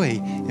joy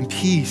and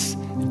peace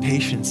and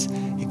patience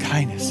and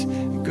kindness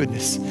and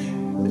goodness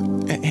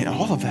and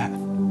all of that.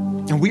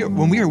 And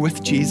when we are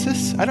with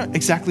Jesus, I don't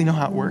exactly know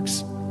how it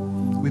works.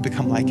 We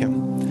become like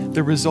him.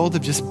 The result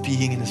of just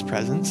being in his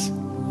presence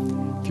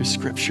through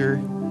scripture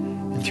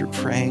and through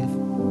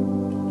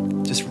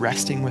praying, just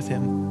resting with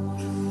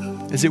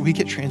him, is that we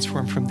get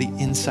transformed from the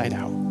inside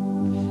out.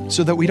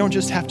 So that we don't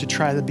just have to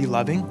try to be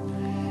loving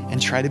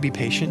and try to be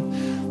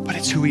patient, but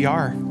it's who we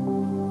are.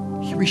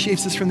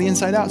 reshapes us from the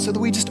inside out so that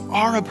we just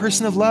are a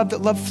person of love,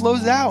 that love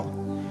flows out.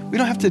 We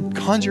don't have to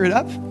conjure it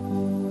up. We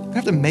don't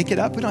have to make it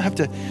up. We don't have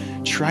to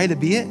try to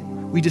be it.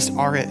 We just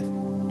are it.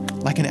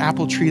 Like an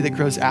apple tree that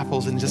grows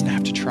apples and doesn't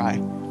have to try.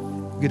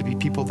 We're going to be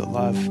people that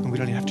love and we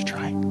don't even have to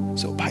try.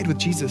 So abide with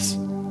Jesus.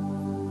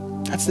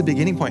 That's the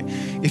beginning point.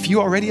 If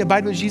you already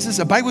abide with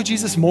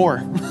Jesus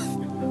more.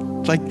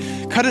 Like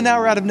cut an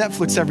hour out of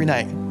Netflix every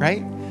night,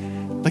 right?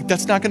 Like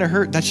that's not going to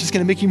hurt. That's just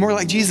going to make you more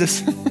like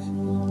Jesus.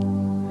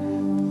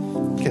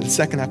 Okay, the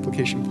second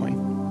application point.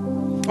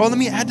 Oh, let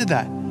me add to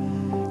that.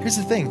 Here's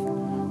the thing.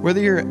 Whether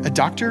you're a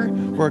doctor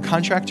or a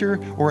contractor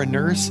or a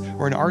nurse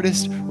or an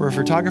artist or a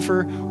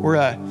photographer or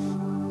a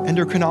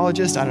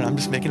endocrinologist, I don't know, I'm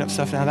just making up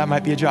stuff now. That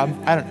might be a job.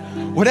 I don't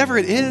know. Whatever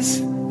it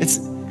is,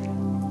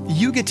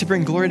 you get to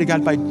bring glory to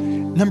God by,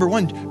 number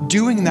one,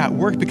 doing that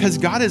work because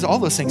God is all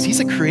those things. He's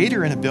a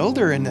creator and a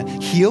builder and a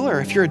healer.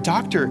 If you're a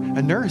doctor,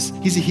 a nurse,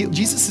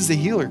 Jesus is a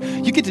healer.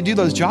 You get to do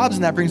those jobs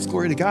and that brings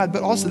glory to God,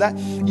 but also that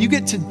you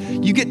get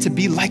to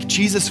be like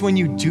Jesus when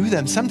you do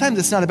them. Sometimes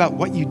it's not about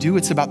what you do,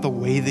 it's about the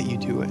way that you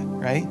do it,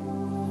 right?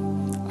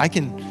 I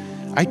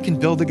can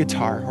build a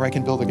guitar or I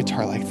can build a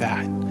guitar like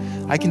that.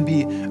 I can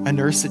be a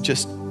nurse that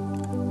just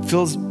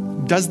does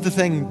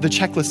the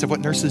checklist of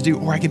what nurses do,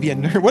 or I can be a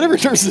nurse, whatever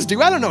nurses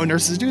do. I don't know what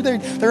nurses do.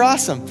 They're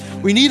awesome.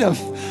 We need them.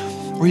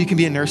 Or you can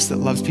be a nurse that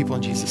loves people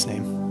in Jesus'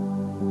 name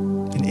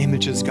and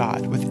images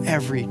God with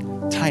every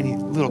tiny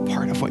little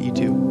part of what you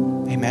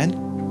do. Amen?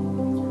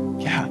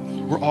 Yeah,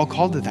 we're all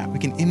called to that. We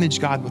can image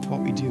God with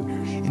what we do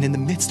and in the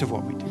midst of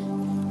what we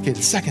do. Okay,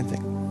 the second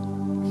thing.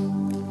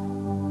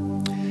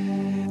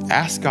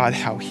 Ask God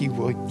how he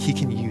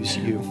can use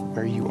you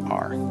where you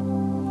are.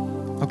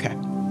 Okay.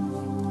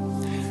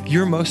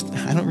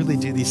 I don't really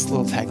do these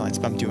little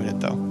taglines, but I'm doing it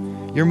though.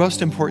 Your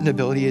most important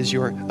ability is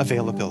your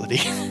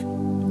availability.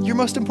 Your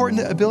most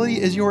important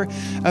ability is your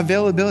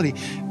availability.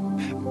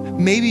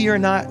 Maybe you're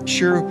not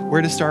sure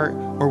where to start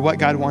or what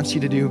God wants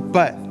you to do,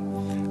 but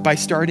by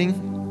starting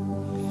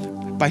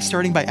by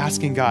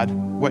asking God,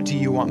 what do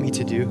you want me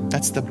to do?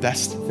 That's the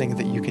best thing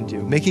that you can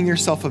do. Making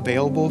yourself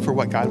available for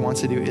what God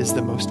wants to do is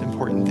the most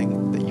important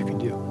thing that you can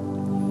do.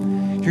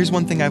 Here's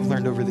one thing I've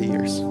learned over the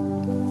years,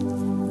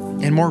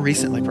 and more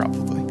recently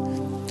probably,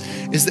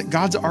 is that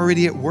God's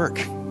already at work.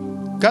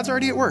 God's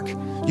already at work.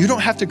 You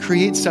don't have to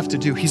create stuff to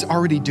do. He's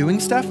already doing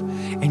stuff,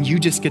 and you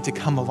just get to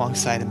come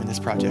alongside him in this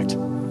project,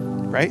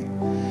 right?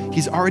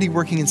 He's already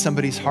working in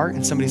somebody's heart,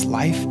 in somebody's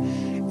life,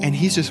 and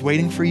he's just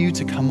waiting for you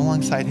to come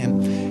alongside him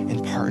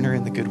and partner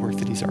in the good work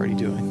that he's already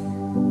doing.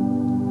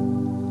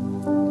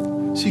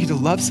 So you get to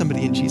love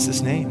somebody in Jesus'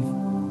 name,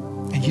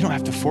 and you don't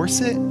have to force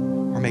it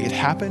or make it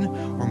happen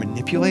or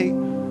manipulate.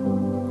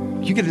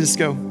 You get to just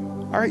go,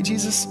 all right,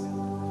 Jesus,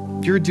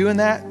 if you're doing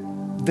that,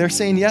 they're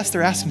saying yes,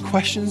 they're asking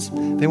questions,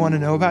 they want to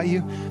know about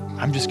you,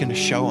 I'm just going to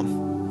show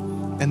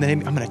them. And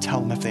then I'm going to tell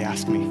them if they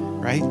ask me,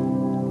 right?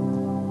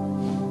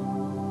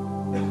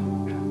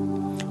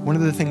 One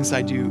of the things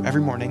I do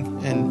every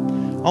morning,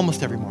 and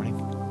almost every morning,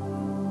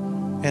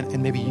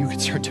 and maybe you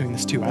could start doing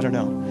this too, I don't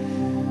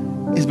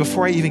know, is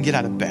before I even get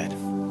out of bed,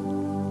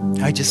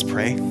 I just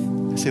pray.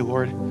 I say,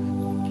 Lord,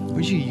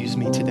 would you use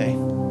me today?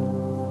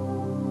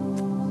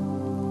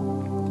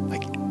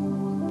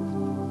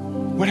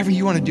 Whatever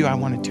you want to do, I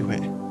want to do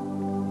it.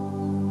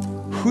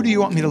 Who do you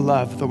want me to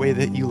love the way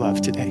that you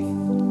love today?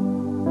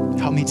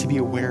 Help me to be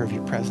aware of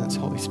your presence,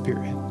 Holy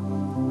Spirit,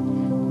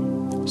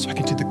 so I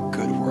can do the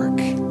good work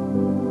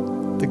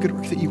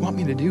that you want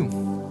me to do.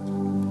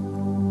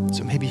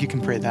 So maybe you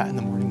can pray that in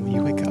the morning when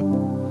you wake up.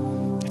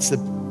 It's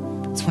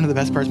one of the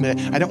best parts of my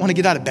day. I don't want to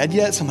get out of bed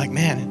yet, so I'm like,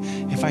 man,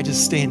 if I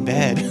just stay in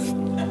bed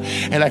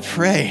and I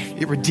pray,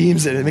 it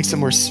redeems it. It makes it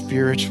more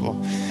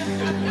spiritual.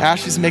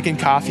 Ashley's making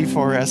coffee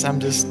for us. I'm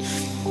just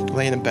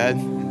laying in bed,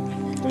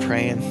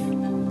 praying,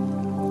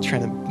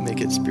 trying to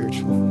make it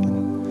spiritual.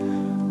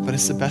 But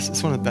it's the best.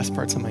 It's one of the best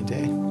parts of my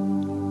day.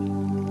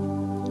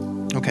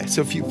 Okay,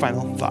 so a few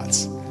final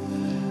thoughts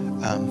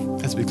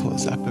as we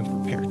close up and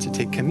prepare to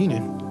take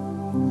communion.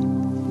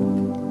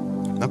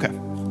 Okay.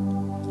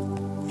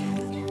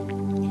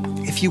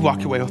 If you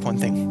walked away with one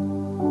thing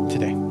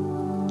today,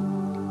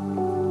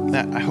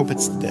 I hope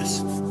it's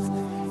this.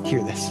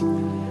 Hear this.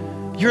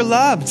 You're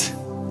loved.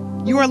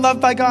 You are loved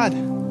by God.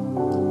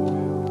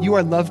 You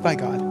are loved by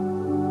God.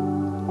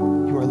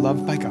 You are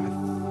loved by God.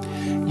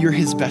 You're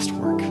his best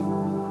work.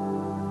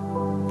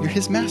 You're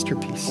his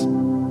masterpiece.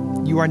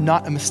 You are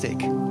not a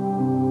mistake. You're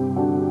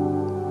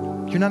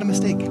not a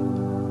mistake.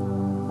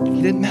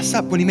 He didn't mess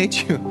up when he made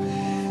you.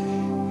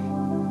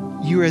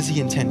 You are as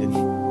he intended.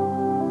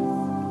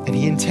 And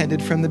he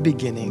intended from the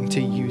beginning to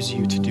use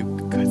you to do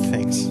good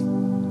things.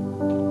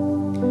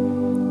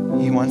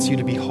 He wants you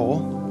to be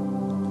whole.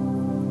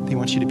 He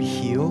wants you to be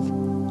healed.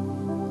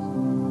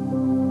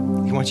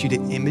 He wants you to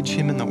image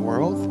him in the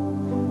world.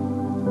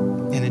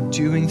 And in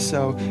doing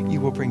so,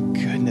 you will bring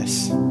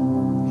goodness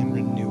and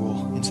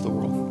renewal into the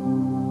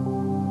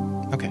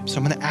world. Okay, so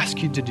I'm going to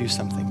ask you to do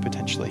something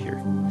potentially here.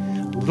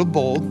 A little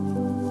bold.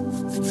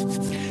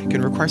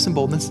 Going to require some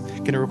boldness.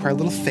 Going to require a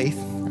little faith,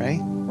 right?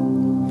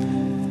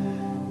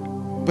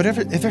 But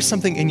if there's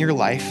something in your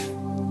life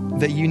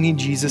that you need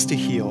Jesus to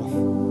heal,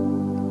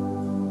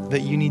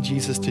 that you need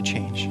Jesus to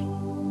change,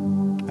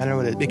 I don't know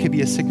what it is. It could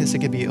be a sickness, it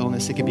could be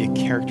illness, it could be a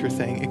character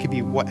thing, it could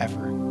be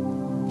whatever.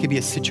 It could be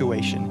a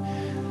situation.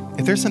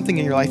 If there's something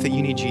in your life that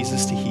you need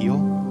Jesus to heal,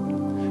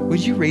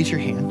 would you raise your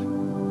hand?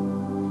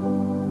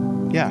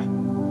 Yeah,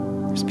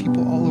 there's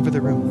people all over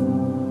the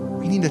room.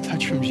 We need a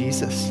touch from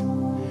Jesus.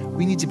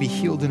 We need to be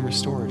healed and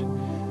restored.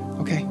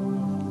 Okay,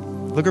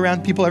 look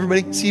around, people,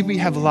 everybody. See, we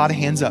have a lot of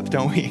hands up,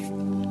 don't we?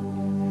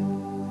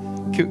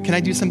 Can I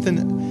do something?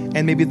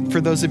 And maybe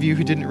for those of you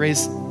who didn't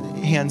raise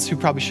hands, who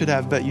probably should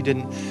have, but you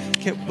didn't,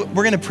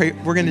 we're gonna pray.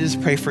 We're gonna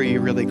just pray for you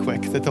really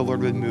quick that the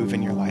Lord would move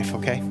in your life,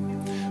 okay?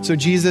 So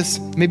Jesus,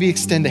 maybe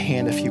extend a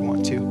hand if you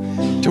want to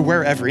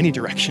wherever, any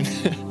direction.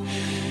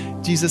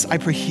 Jesus, I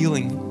pray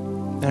healing,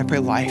 and I pray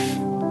life,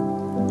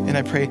 and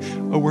I pray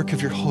a work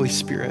of your Holy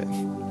Spirit.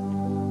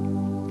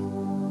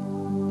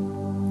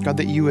 God,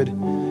 that you would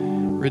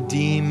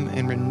redeem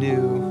and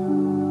renew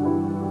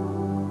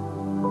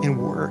and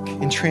work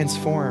and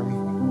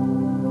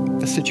transform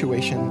the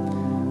situations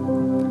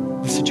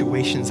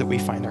that we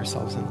find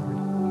ourselves in,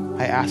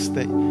 Lord. I ask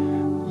that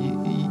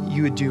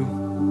you would do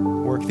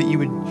work, that you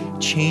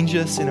would change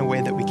us in a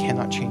way that we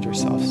cannot change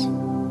ourselves.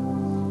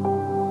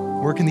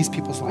 Work in these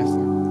people's lives,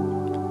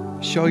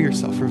 Lord. Show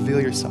yourself, reveal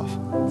yourself.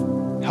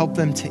 Help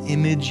them to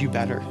image you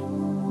better.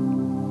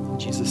 In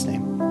Jesus'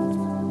 name,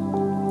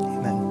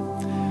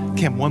 amen.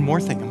 Kim, one more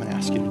thing I'm gonna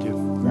ask you to do,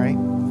 all right?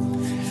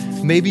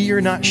 Maybe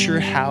you're not sure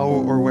how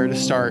or where to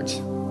start,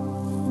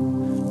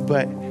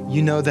 but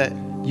you know that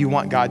you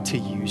want God to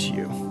use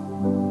you.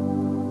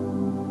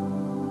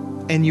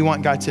 And you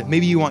want God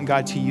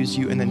to use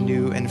you in a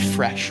new and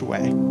fresh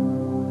way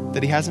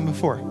that he hasn't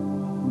before.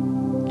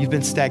 You've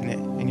been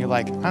stagnant and you're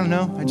like, I don't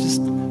know, I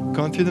just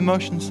going through the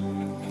motions.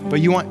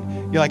 But you're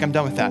like, I'm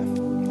done with that.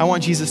 I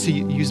want Jesus to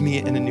use me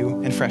in a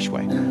new and fresh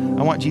way.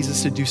 I want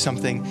Jesus to do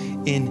something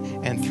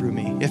in and through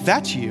me. If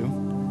that's you,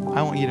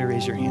 I want you to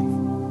raise your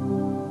hand.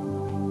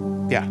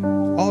 Yeah,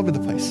 all over the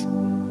place.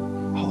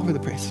 All over the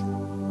place.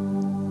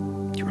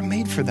 You were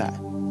made for that.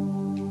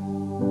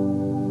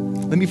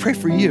 Let me pray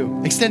for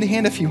you. Extend a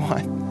hand if you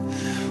want.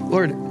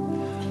 Lord,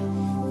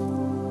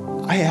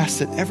 I ask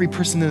that every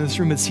person in this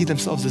room would see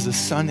themselves as a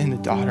son and a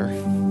daughter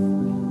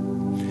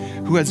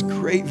who has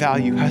great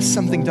value, has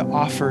something to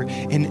offer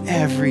in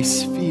every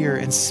sphere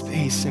and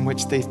space in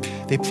which they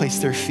place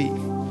their feet.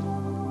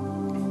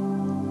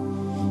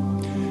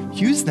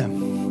 Use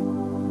them.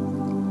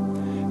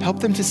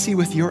 Help them to see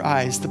with your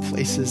eyes the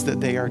places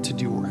that they are to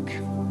do work.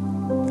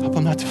 Help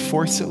them not to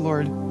force it,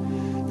 Lord,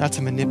 not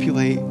to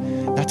manipulate,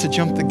 not to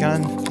jump the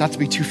gun, not to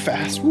be too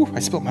fast. Woo, I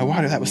spilled my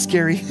water, that was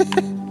scary.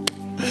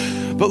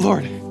 But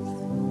Lord,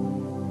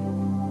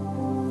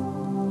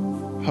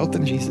 help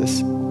them,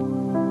 Jesus,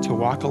 to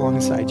walk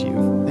alongside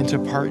you and to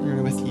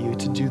partner with you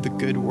to do the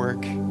good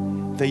work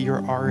that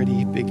you're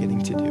already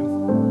beginning to do.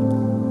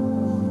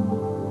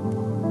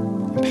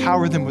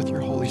 Empower them with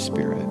your Holy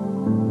Spirit.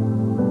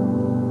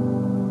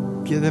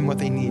 Give them what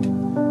they need.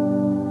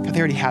 God, they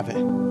already have it.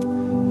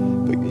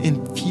 But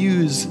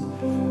infuse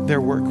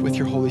their work with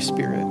your Holy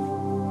Spirit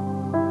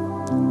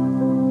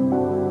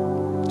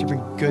to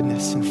bring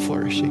goodness and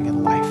flourishing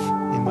and life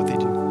in what they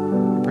do.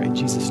 I pray in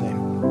Jesus' name.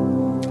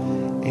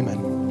 Amen.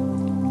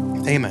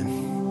 Amen.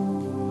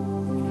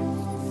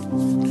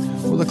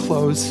 Well, to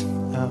close,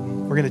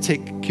 we're going to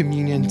take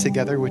communion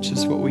together, which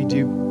is what we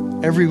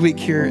do every week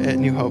here at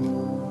New Hope.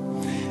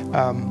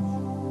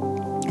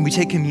 We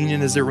take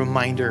communion as a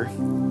reminder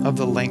of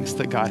the lengths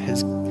that God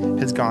has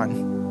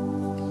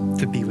gone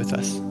to be with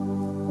us,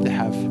 to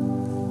have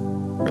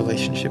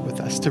relationship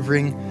with us, to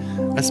bring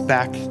us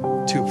back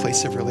to a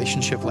place of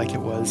relationship like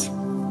it was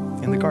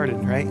in the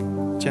garden, right?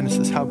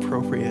 Genesis, how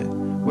appropriate.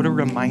 What a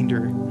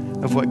reminder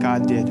of what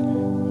God did.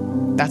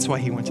 That's why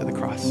he went to the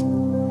cross.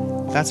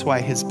 That's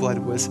why his blood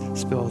was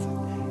spilled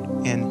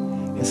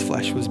and his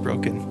flesh was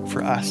broken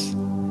for us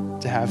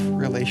to have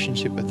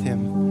relationship with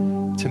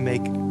him, to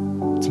make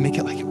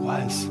it like it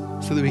was,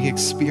 so that we can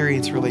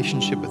experience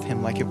relationship with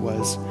him like it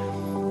was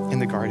in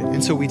the garden.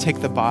 And so we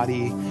take the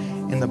body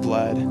and the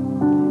blood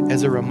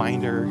as a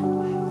reminder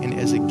and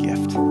as a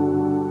gift.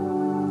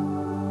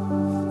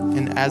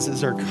 And as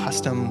is our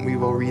custom, we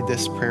will read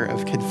this prayer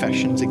of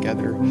confession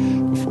together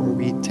before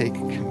we take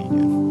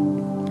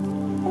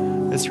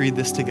communion. Let's read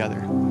this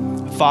together.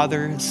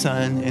 Father,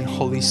 Son, and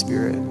Holy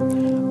Spirit,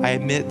 I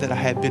admit that I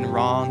have been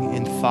wrong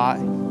in thought,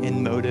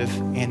 in motive,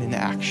 and in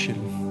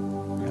action.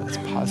 Let's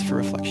pause for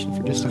reflection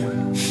for just a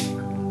moment.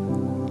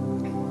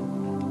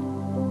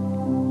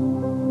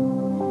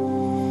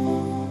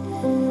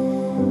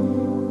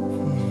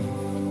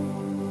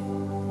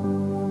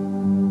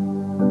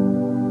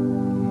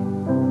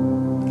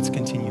 Let's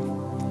continue.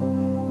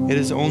 It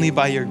is only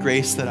by your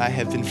grace that I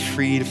have been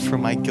freed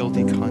from my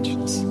guilty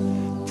conscience.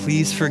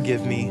 Please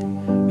forgive me.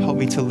 Help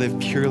me to live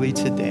purely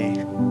today.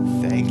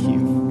 Thank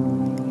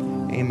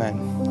you. Amen.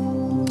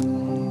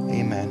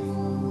 Amen.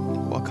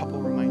 Well, a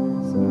couple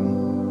reminders.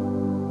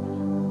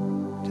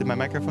 Did my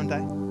microphone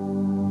die?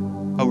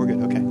 Oh, we're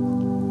good. Okay.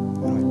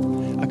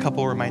 a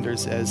couple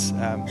reminders as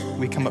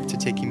we come up to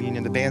take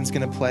communion. The band's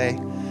going to play.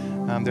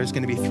 There's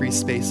going to be 3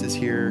 spaces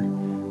here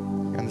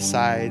on the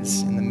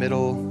sides, in the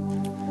middle.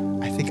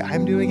 I think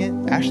I'm doing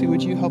it. Ashley,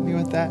 would you help me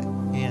with that?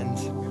 And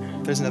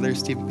there's another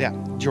Steve. Yeah,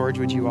 George,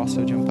 would you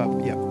also jump up?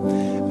 Yep.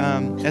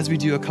 As we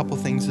do a couple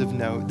things of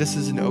note, this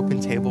is an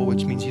open table,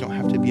 which means you don't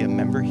have to be a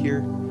member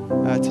here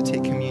to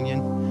take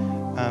communion.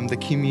 The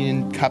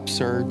communion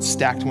cups are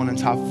stacked one on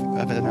top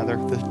of another,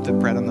 the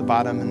bread on the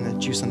bottom and the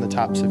juice on the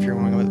top. So if you're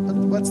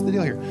wondering, what's the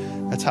deal here?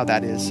 That's how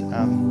that is.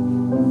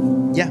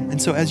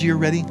 And so as you're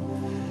ready,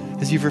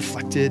 as you've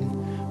reflected,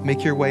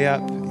 make your way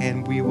up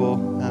and we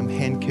will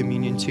hand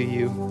communion to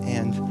you.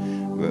 And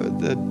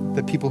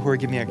the people who are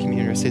giving out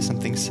communion are say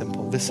something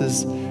simple. This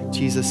is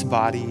Jesus'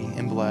 body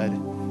and blood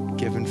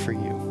given for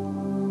you.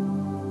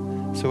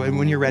 So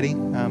when you're ready,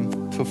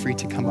 feel free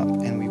to come up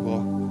and we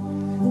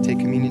will take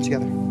communion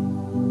together.